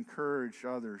just to encourage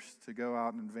others to go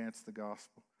out and advance the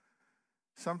gospel.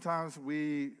 Sometimes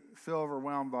we feel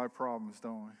overwhelmed by problems,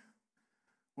 don't we?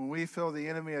 When we feel the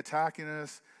enemy attacking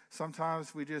us,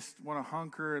 sometimes we just want to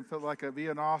hunker and be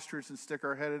an ostrich and stick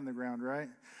our head in the ground, right?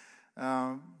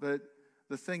 But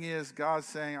the thing is, God's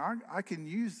saying, I can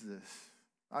use this.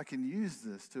 I can use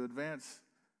this to advance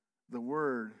the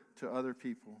word to other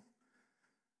people.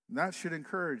 And that should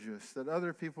encourage us, that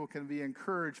other people can be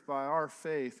encouraged by our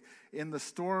faith in the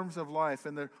storms of life,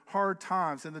 in the hard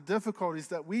times, in the difficulties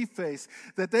that we face,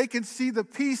 that they can see the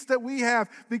peace that we have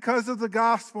because of the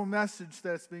gospel message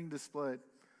that's being displayed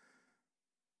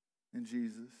in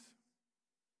Jesus.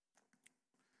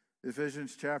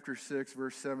 Ephesians chapter 6,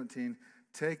 verse 17,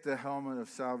 take the helmet of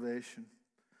salvation.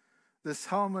 This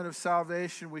helmet of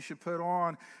salvation we should put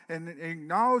on, and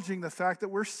acknowledging the fact that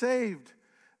we're saved,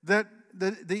 that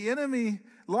the enemy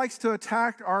likes to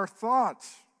attack our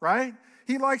thoughts, right?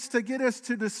 He likes to get us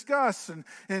to discuss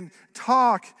and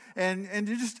talk and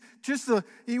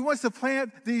he wants to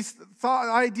plant these thought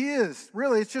ideas.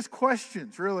 Really, it's just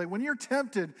questions, really. When you're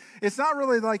tempted, it's not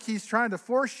really like he's trying to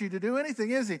force you to do anything,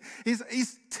 is he?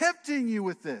 He's tempting you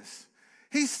with this.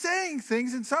 He's saying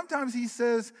things, and sometimes he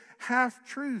says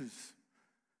half-truths.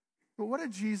 But what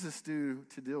did Jesus do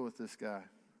to deal with this guy?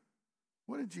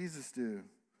 What did Jesus do?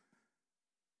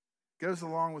 Goes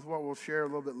along with what we'll share a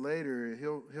little bit later.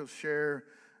 He'll share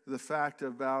the fact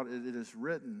about it is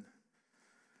written.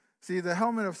 See, the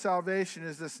helmet of salvation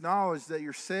is this knowledge that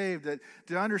you're saved, that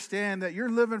to understand that you're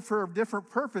living for a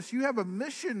different purpose. You have a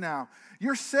mission now.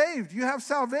 You're saved. You have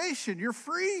salvation. You're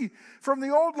free from the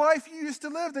old life you used to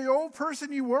live, the old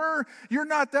person you were. You're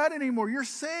not that anymore. You're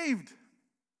saved.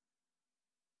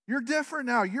 You're different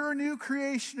now. You're a new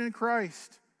creation in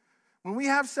Christ. When we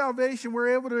have salvation,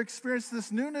 we're able to experience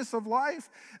this newness of life,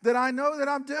 that I know that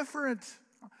I'm different.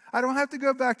 I don't have to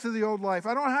go back to the old life.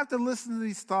 I don't have to listen to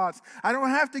these thoughts. I don't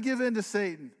have to give in to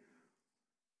Satan.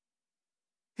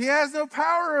 He has no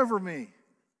power over me.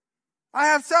 I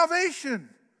have salvation.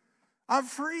 I'm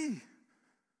free.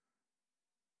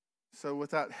 So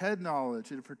with that head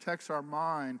knowledge, it protects our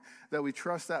mind that we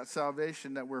trust that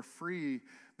salvation, that we're free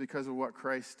because of what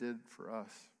Christ did for us.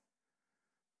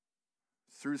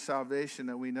 Through salvation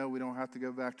that we know we don't have to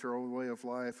go back to our old way of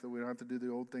life, that we don't have to do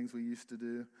the old things we used to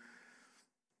do.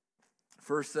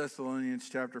 1 Thessalonians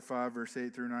chapter 5, verse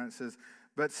 8 through 9, it says,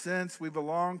 but since we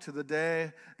belong to the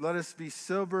day, let us be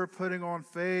sober, putting on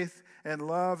faith and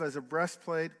love as a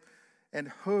breastplate, and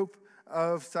hope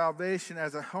of salvation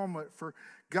as a helmet. For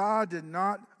God did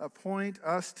not appoint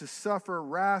us to suffer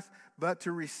wrath, but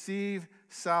to receive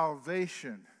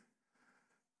salvation.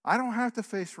 I don't have to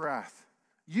face wrath.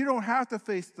 You don't have to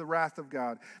face the wrath of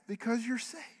God because you're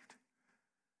saved.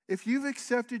 If you've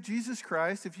accepted Jesus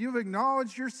Christ, if you've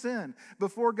acknowledged your sin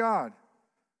before God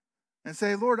and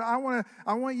say, Lord, I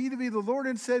want you to be the Lord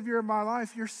and Savior of my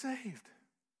life, you're saved.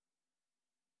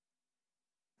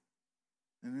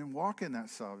 And then walk in that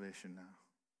salvation now.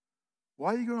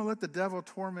 Why are you going to let the devil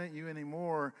torment you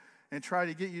anymore and try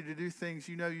to get you to do things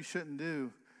you know you shouldn't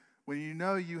do when you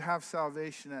know you have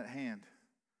salvation at hand?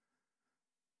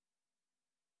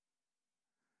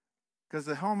 Because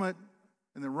the helmet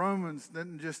in the Romans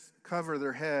didn't just cover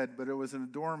their head, but it was an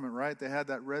adornment, right? They had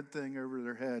that red thing over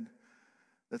their head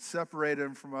that separated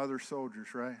them from other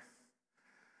soldiers, right?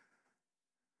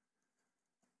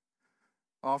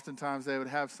 Oftentimes they would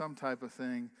have some type of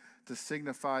thing to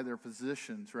signify their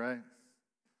positions, right?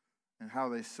 And how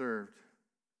they served.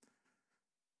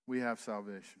 We have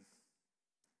salvation.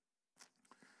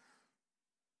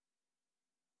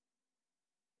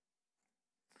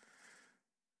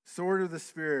 Sword of the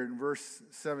Spirit in verse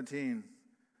 17,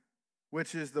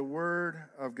 which is the Word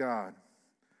of God.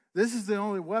 This is the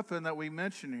only weapon that we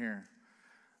mention here.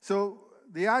 So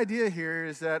the idea here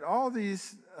is that all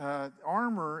these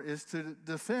armor is to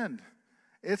defend.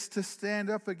 It's to stand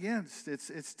up against.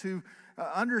 It's to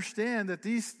understand that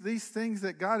these things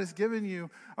that God has given you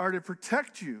are to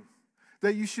protect you.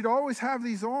 That you should always have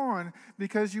these on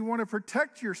because you want to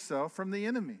protect yourself from the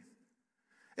enemy.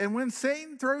 And when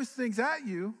Satan throws things at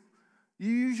you,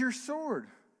 you use your sword.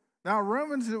 Now,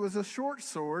 Romans, it was a short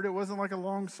sword. It wasn't like a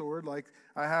long sword like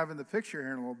I have in the picture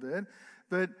here in a little bit.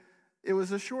 But it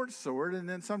was a short sword, and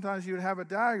then sometimes you would have a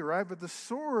dagger, right? But the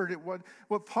sword,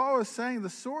 what Paul is saying, the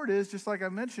sword is, just like I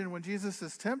mentioned, when Jesus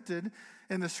is tempted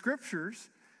in the Scriptures,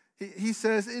 he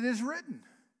says, it is written.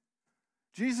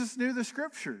 Jesus knew the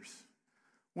Scriptures.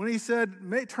 When he said,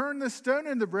 turn this stone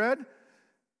into bread,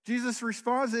 Jesus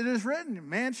responds, it is written,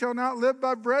 man shall not live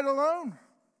by bread alone.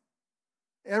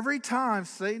 Every time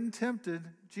Satan tempted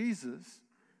Jesus,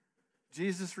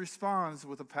 Jesus responds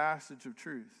with a passage of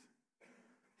truth.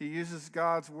 He uses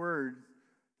God's word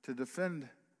to defend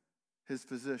his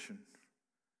position,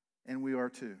 and we are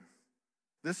too.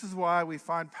 This is why we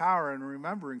find power in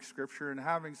remembering Scripture and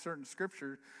having certain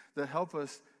Scripture that help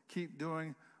us keep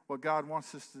doing what God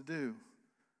wants us to do.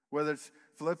 Whether it's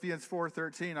Philippians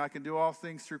 4:13, I can do all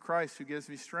things through Christ who gives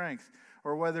me strength.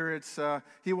 Or whether it's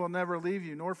he will never leave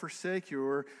you nor forsake you,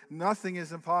 or nothing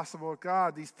is impossible with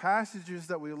God. These passages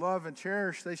that we love and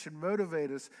cherish, they should motivate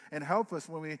us and help us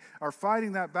when we are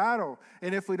fighting that battle.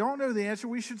 And if we don't know the answer,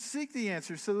 we should seek the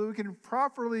answer so that we can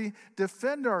properly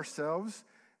defend ourselves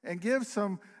and give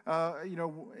some,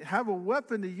 have a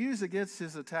weapon to use against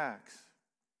his attacks.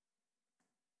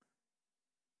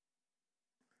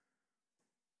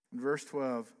 In verse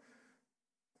 12,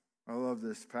 I love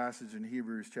this passage in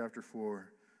Hebrews chapter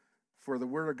 4. For the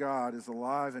word of God is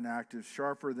alive and active,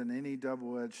 sharper than any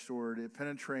double-edged sword. It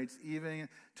penetrates even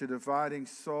to dividing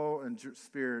soul and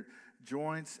spirit,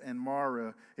 joints and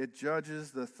marrow. It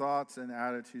judges the thoughts and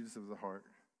attitudes of the heart.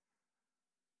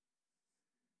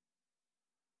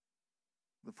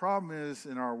 The problem is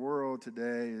in our world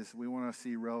today is we want to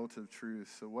see relative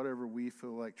truth. So whatever we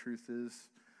feel like truth is,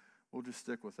 we'll just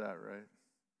stick with that, right?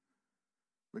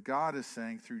 But God is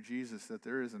saying through Jesus that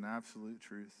there is an absolute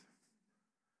truth.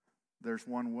 There's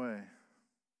one way.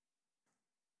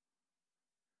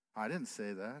 I didn't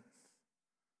say that.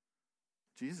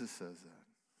 Jesus says that.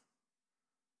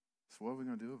 So what are we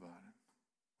going to do about it?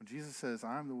 When Jesus says,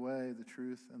 I'm the way, the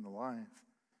truth, and the life,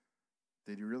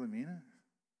 did he really mean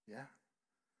it? Yeah.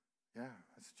 Yeah,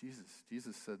 that's Jesus.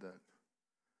 Jesus said that.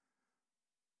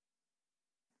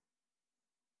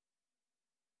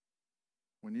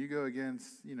 When you go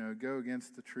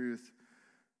against the truth,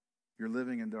 you're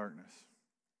living in darkness.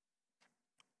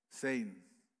 Satan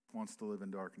wants to live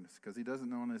in darkness because he doesn't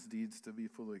want his deeds to be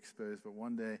fully exposed, but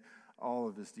one day all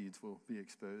of his deeds will be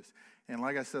exposed. And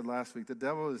like I said last week, the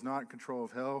devil is not in control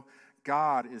of hell.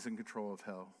 God is in control of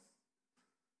hell.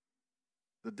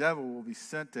 The devil will be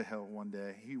sent to hell one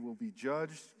day. He will be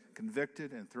judged,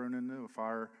 convicted, and thrown into a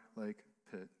fire lake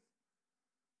pit.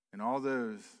 And all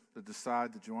those that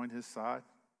decide to join his side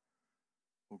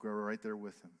will go right there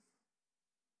with him.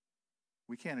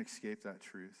 We can't escape that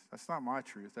truth. That's not my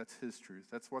truth. That's his truth.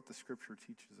 That's what the scripture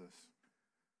teaches us.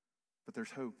 But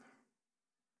there's hope.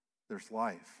 There's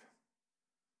life.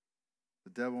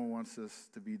 The devil wants us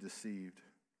to be deceived.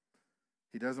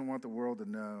 He doesn't want the world to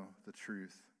know the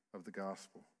truth of the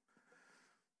gospel.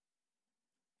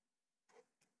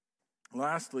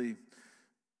 Lastly,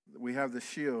 we have the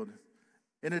shield.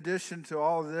 In addition to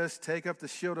all of this, take up the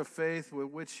shield of faith with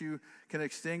which you can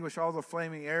extinguish all the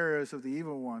flaming arrows of the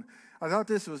evil one. I thought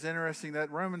this was interesting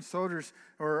that Roman soldiers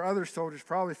or other soldiers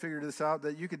probably figured this out,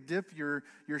 that you could dip your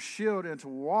shield into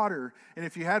water. And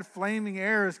if you had flaming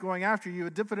arrows going after you, you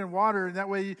would dip it in water. And that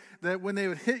way, that when they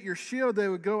would hit your shield, they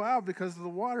would go out because the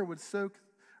water would soak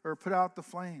or put out the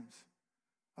flames.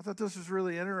 I thought this was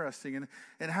really interesting,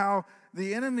 and how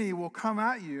the enemy will come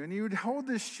at you, and you would hold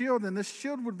this shield, and this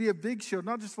shield would be a big shield,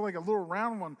 not just like a little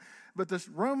round one, but the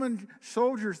Roman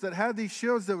soldiers that had these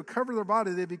shields that would cover their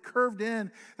body, they'd be curved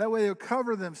in, that way they would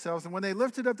cover themselves, and when they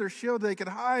lifted up their shield, they could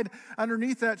hide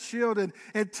underneath that shield and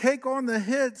take on the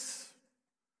hits.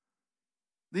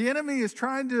 The enemy is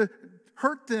trying to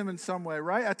hurt them in some way,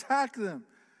 right? Attack them,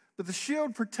 but the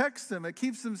shield protects them, it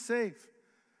keeps them safe.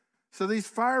 So these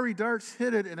fiery darts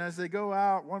hit it, and as they go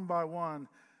out one by one,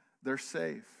 they're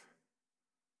safe.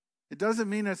 It doesn't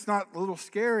mean it's not a little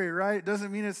scary, right? It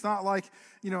doesn't mean it's not like,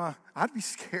 I'd be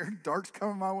scared, darts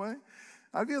coming my way.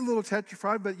 I'd be a little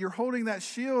petrified, but you're holding that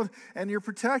shield and you're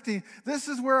protecting. This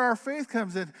is where our faith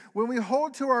comes in. When we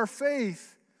hold to our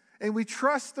faith and we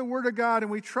trust the Word of God and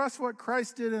we trust what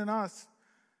Christ did in us,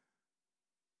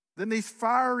 then these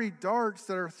fiery darts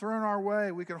that are thrown our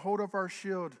way, we can hold up our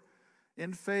shield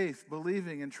in faith,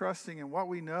 believing and trusting in what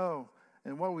we know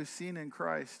and what we've seen in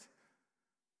Christ.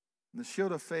 And the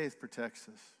shield of faith protects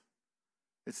us.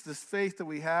 It's this faith that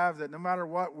we have that no matter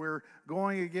what we're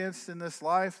going against in this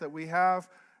life, that we have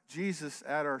Jesus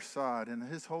at our side, and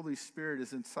his Holy Spirit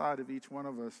is inside of each one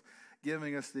of us,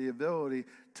 giving us the ability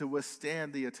to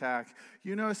withstand the attack.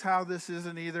 You notice how this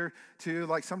isn't either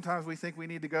like sometimes we think we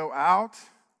need to go out.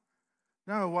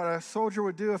 No, what a soldier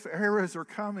would do if arrows are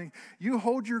coming, you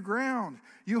hold your ground,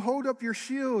 you hold up your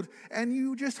shield, and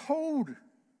you just hold,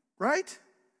 right?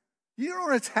 You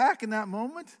don't attack in that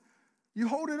moment. You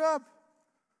hold it up.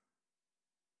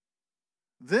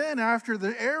 Then after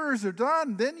the arrows are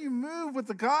done, then you move with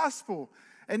the gospel,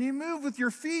 and you move with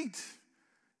your feet,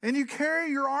 and you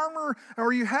carry your armor,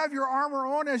 or you have your armor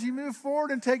on as you move forward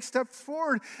and take steps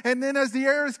forward. And then as the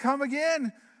arrows come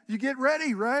again, you get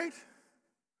ready, right?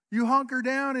 You hunker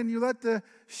down and you let the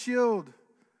shield,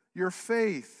 your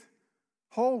faith,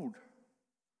 hold.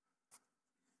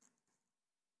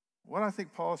 What I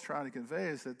think Paul is trying to convey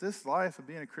is that this life of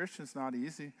being a Christian is not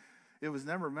easy. It was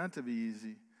never meant to be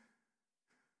easy.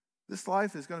 This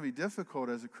life is going to be difficult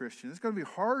as a Christian. It's going to be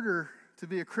harder to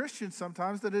be a Christian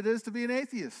sometimes than it is to be an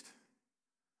atheist.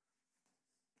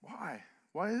 Why?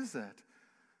 Why is that?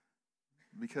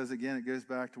 Because, again, it goes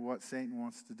back to what Satan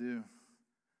wants to do.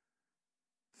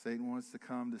 Satan wants to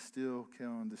come to steal,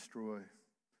 kill, and destroy.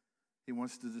 He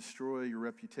wants to destroy your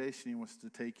reputation. He wants to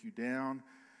take you down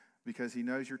because he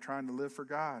knows you're trying to live for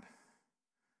God.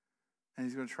 And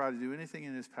he's going to try to do anything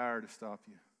in his power to stop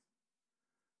you.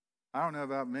 I don't know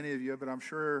about many of you, but I'm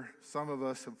sure some of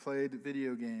us have played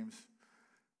video games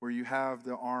where you have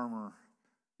the armor,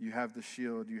 you have the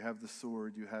shield, you have the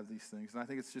sword, you have these things. And I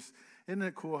think it's just, isn't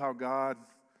it cool how God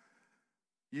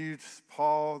used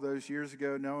Paul those years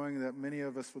ago, knowing that many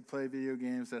of us would play video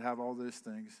games that have all those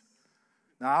things.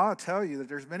 Now, I'll tell you that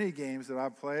there's many games that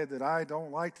I've played that I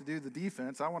don't like to do the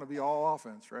defense. I want to be all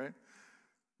offense, right?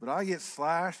 But I get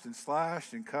slashed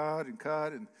and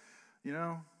cut. And, you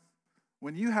know,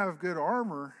 when you have good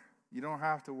armor, you don't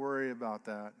have to worry about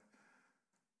that.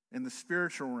 In the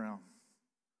spiritual realm,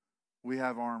 we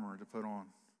have armor to put on.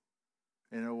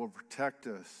 And it will protect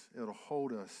us. It'll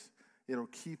hold us. It'll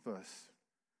keep us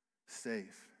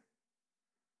safe.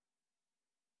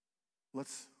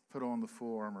 Let's put on the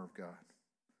full armor of God.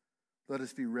 Let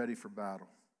us be ready for battle.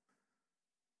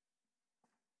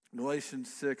 Galatians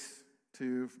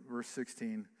 6:2, verse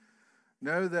 16.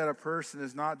 Know that a person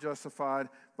is not justified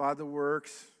by the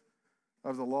works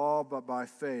of the law, but by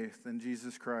faith in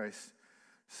Jesus Christ.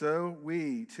 So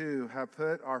we, too, have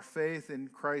put our faith in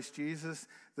Christ Jesus,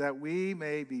 that we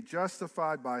may be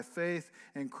justified by faith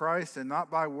in Christ and not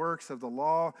by works of the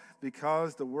law,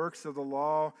 because the works of the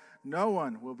law, no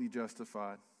one will be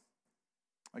justified.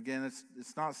 Again,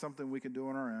 it's not something we can do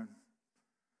on our own.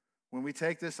 When we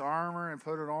take this armor and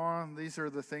put it on, these are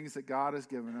the things that God has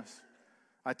given us.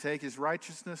 I take his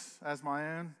righteousness as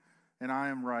my own, and I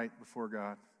am right before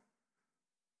God.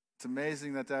 It's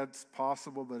amazing that that's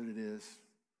possible, but it is.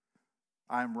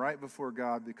 I am right before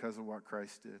God because of what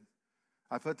Christ did.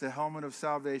 I put the helmet of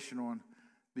salvation on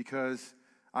because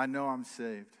I know I'm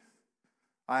saved.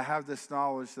 I have this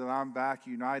knowledge that I'm back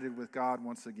united with God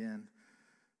once again.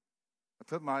 I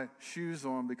put my shoes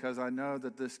on because I know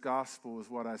that this gospel is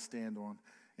what I stand on.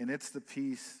 And it's the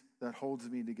peace that holds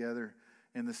me together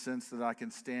in the sense that I can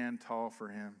stand tall for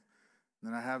him.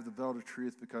 And then I have the belt of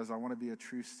truth because I want to be a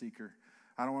truth seeker.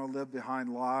 I don't want to live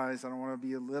behind lies. I don't want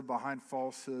to live behind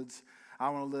falsehoods. I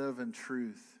want to live in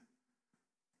truth.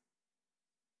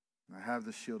 And I have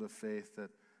the shield of faith that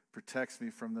protects me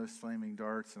from those flaming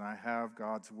darts. And I have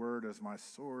God's word as my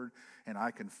sword. And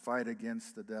I can fight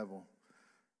against the devil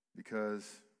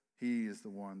because he is the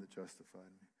one that justified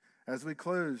me. As we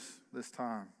close this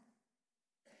time,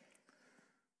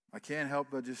 I can't help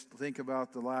but just think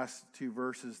about the last two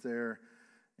verses there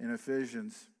in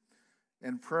Ephesians.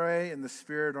 And pray in the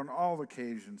Spirit on all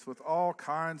occasions, with all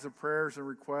kinds of prayers and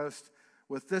requests,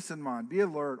 with this in mind. Be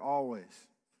alert always.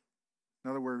 In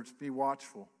other words, be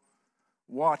watchful.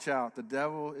 Watch out. The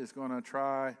devil is going to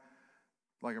try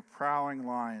like a prowling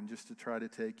lion just to try to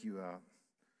take you out.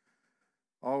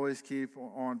 Always keep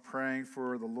on praying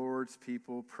for the Lord's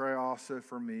people. Pray also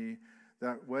for me,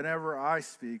 that whenever I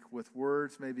speak, with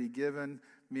words may be given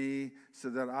me, so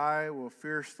that I will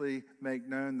fiercely make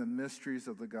known the mysteries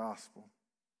of the gospel.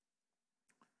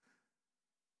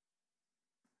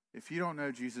 If you don't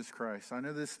know Jesus Christ, I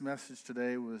know this message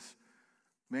today was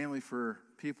mainly for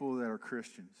people that are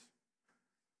Christians.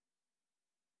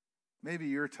 Maybe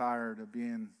you're tired of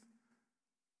being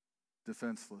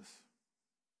defenseless.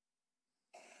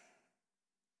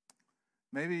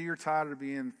 Maybe you're tired of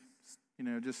being,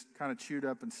 just kind of chewed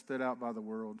up and spit out by the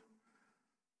world.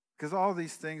 Because all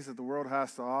these things that the world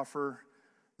has to offer,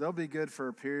 they'll be good for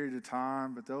a period of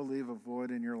time, but they'll leave a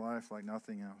void in your life like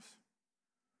nothing else.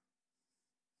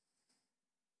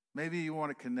 Maybe you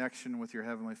want a connection with your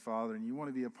Heavenly Father and you want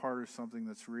to be a part of something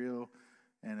that's real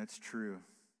and it's true.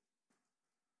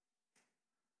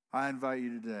 I invite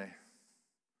you today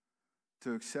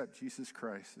to accept Jesus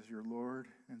Christ as your Lord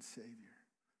and Savior.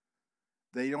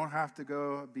 That you don't have to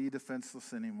go be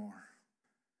defenseless anymore.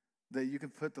 That you can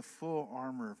put the full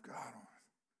armor of God on.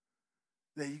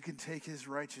 That you can take his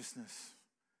righteousness.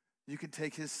 You can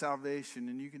take his salvation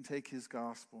and you can take his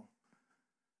gospel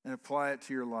and apply it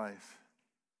to your life.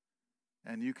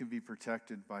 And you can be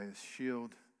protected by his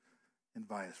shield and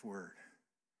by his word.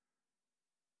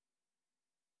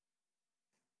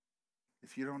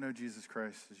 If you don't know Jesus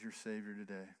Christ as your Savior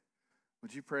today,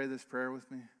 would you pray this prayer with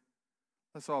me?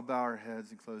 Let's all bow our heads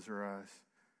and close our eyes.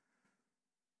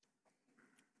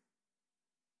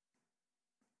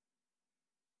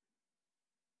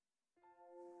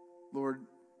 Lord,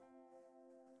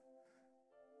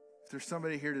 there's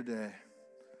somebody here today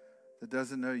that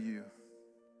doesn't know you,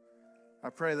 I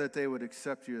pray that they would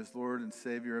accept you as Lord and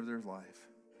Savior of their life,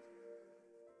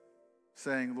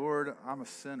 saying, Lord, I'm a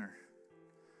sinner.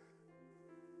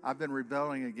 I've been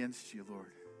rebelling against you,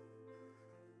 Lord.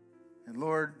 And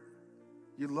Lord,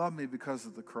 you love me because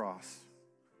of the cross.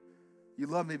 You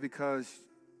love me because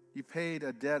you paid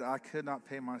a debt I could not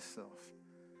pay myself.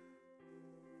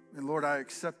 And Lord, I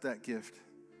accept that gift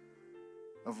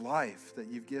of life that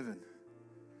you've given.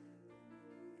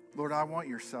 Lord, I want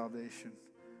your salvation.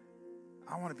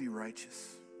 I want to be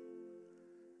righteous.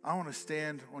 I want to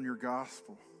stand on your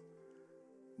gospel,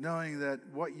 knowing that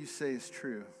what you say is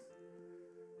true,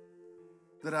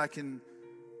 that I can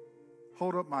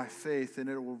hold up my faith and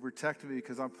it will protect me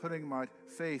because I'm putting my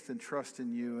faith and trust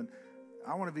in you. And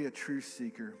I want to be a truth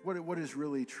seeker. What is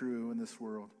really true in this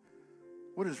world?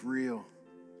 What is real?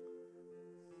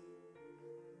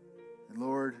 And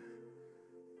Lord,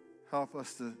 help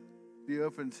us to be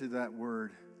open to that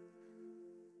word.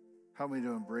 Help me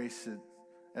to embrace it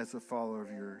as a follower of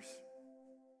yours.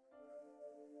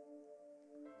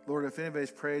 Lord, if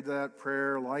anybody's prayed that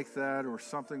prayer like that or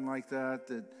something like that,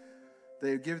 that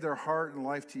they would give their heart and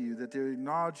life to you, that they would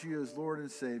acknowledge you as Lord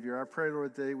and Savior, I pray,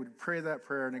 Lord, they would pray that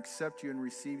prayer and accept you and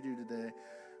receive you today,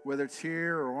 whether it's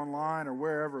here or online or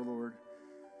wherever, Lord,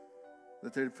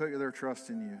 that they would put their trust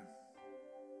in you.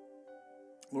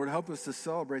 Lord, help us to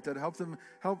celebrate that.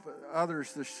 Help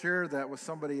others to share that with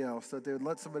somebody else, that they would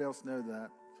let somebody else know that.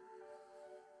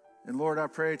 And Lord, I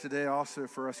pray today also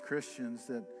for us Christians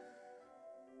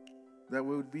that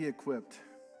we would be equipped,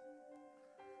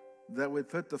 that we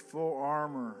put the full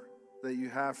armor that you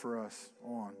have for us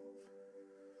on,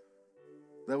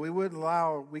 that we wouldn't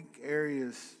allow weak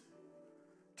areas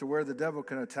to where the devil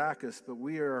can attack us, but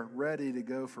we are ready to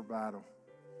go for battle.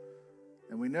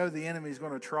 And we know the enemy's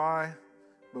going to try,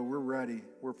 but we're ready,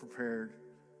 we're prepared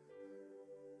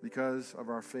because of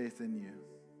our faith in you.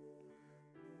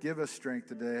 Give us strength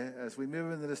today as we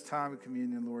move into this time of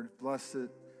communion, Lord. Bless it,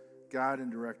 guide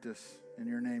and direct us. In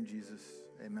your name, Jesus,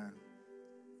 amen.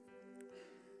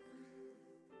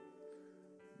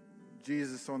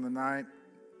 Jesus, on the night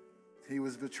he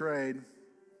was betrayed,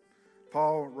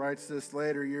 Paul writes this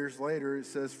later, years later. It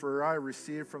says, "For I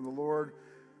received from the Lord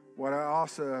what I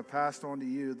also have passed on to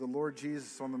you. The Lord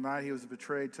Jesus, on the night he was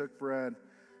betrayed, took bread,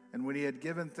 and when he had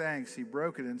given thanks, he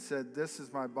broke it and said, 'This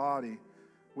is my body,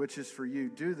 which is for you.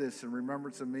 Do this in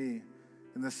remembrance of me.'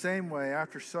 In the same way,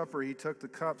 after supper, he took the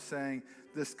cup, saying,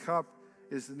 'This cup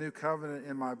is the new covenant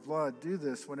in my blood. Do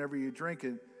this whenever you drink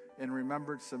it in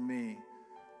remembrance of me.'"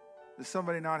 Does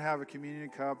somebody not have a communion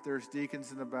cup? There's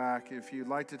deacons in the back. If you'd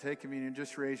like to take communion,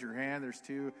 just raise your hand. There's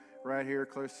two right here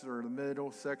close to the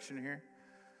middle section here.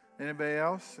 Anybody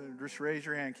else? Just raise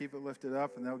your hand. Keep it lifted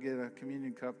up, and they'll get a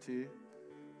communion cup to you.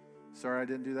 Sorry I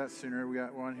didn't do that sooner. We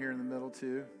got one here in the middle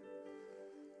too.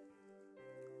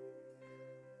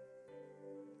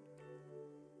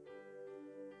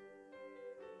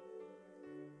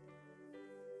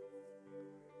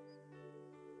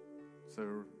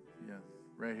 So, yeah,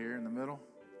 right here in the middle.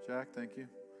 Jack, thank you.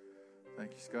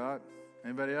 Thank you, Scott.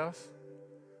 Anybody else?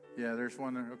 Yeah, there's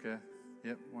one there. Okay.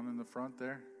 Yep, one in the front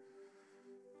there.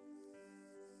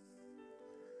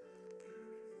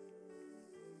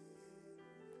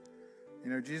 You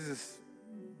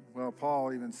know,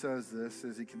 Paul even says this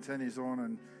as he continues on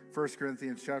in 1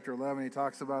 Corinthians chapter 11. He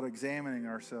talks about examining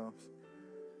ourselves.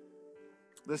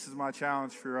 This is my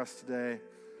challenge for us today.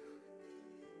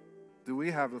 Do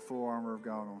we have the full armor of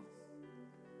God on?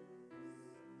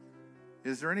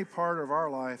 Is there any part of our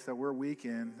life that we're weak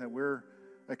in, that we're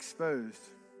exposed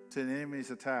to the enemy's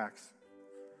attacks?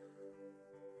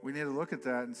 We need to look at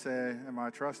that and say, am I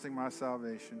trusting my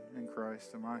salvation in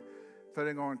Christ? Am I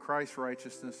putting on Christ's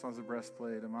righteousness as a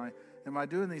breastplate? Am I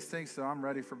doing these things so I'm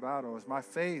ready for battle? Is my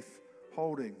faith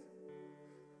holding?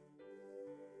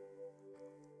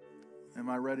 Am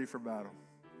I ready for battle?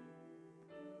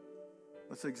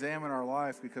 Let's examine our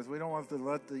life because we don't want to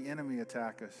let the enemy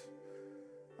attack us.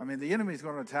 I mean, the enemy is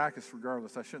going to attack us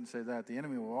regardless. I shouldn't say that. The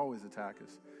enemy will always attack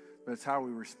us. But it's how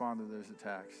we respond to those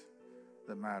attacks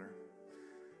that matter.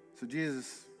 So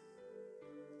Jesus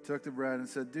took the bread and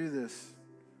said, "Do this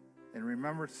in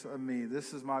remembrance of me.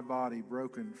 This is my body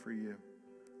broken for you."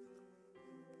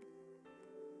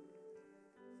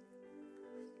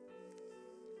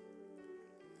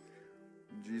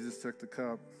 And Jesus took the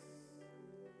cup.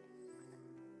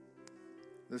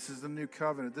 This is the new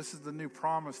covenant. This is the new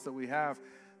promise that we have.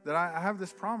 That I have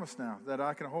this promise now that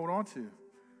I can hold on to.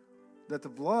 That the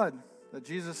blood that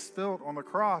Jesus spilled on the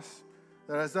cross,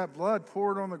 that as that blood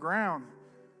poured on the ground,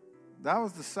 that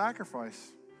was the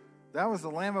sacrifice. That was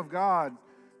the Lamb of God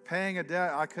paying a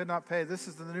debt I could not pay. This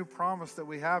is the new promise that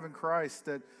we have in Christ,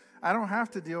 that I don't have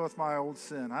to deal with my old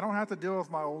sin. I don't have to deal with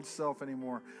my old self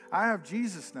anymore. I have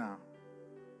Jesus now.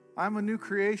 I'm a new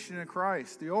creation in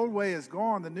Christ. The old way is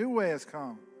gone. The new way has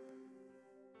come.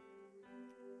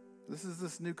 This is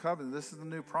this new covenant. This is the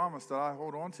new promise that I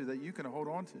hold on to, that you can hold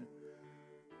on to.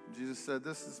 Jesus said,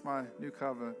 this is my new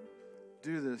covenant.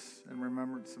 Do this in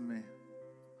remembrance of me.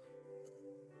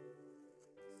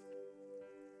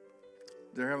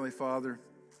 Dear Heavenly Father,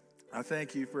 I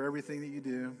thank you for everything that you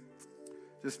do.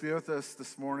 Just be with us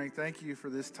this morning. Thank you for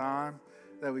this time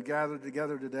that we gathered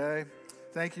together today.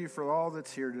 Thank you for all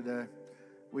that's here today.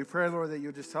 We pray, Lord, that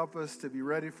you'll just help us to be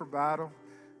ready for battle,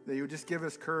 that you'll just give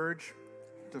us courage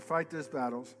to fight those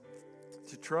battles,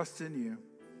 to trust in you.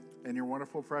 In your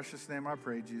wonderful, precious name I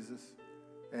pray, Jesus.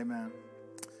 Amen.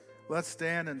 Let's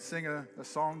stand and sing a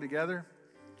song together.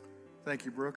 Thank you, Brooke.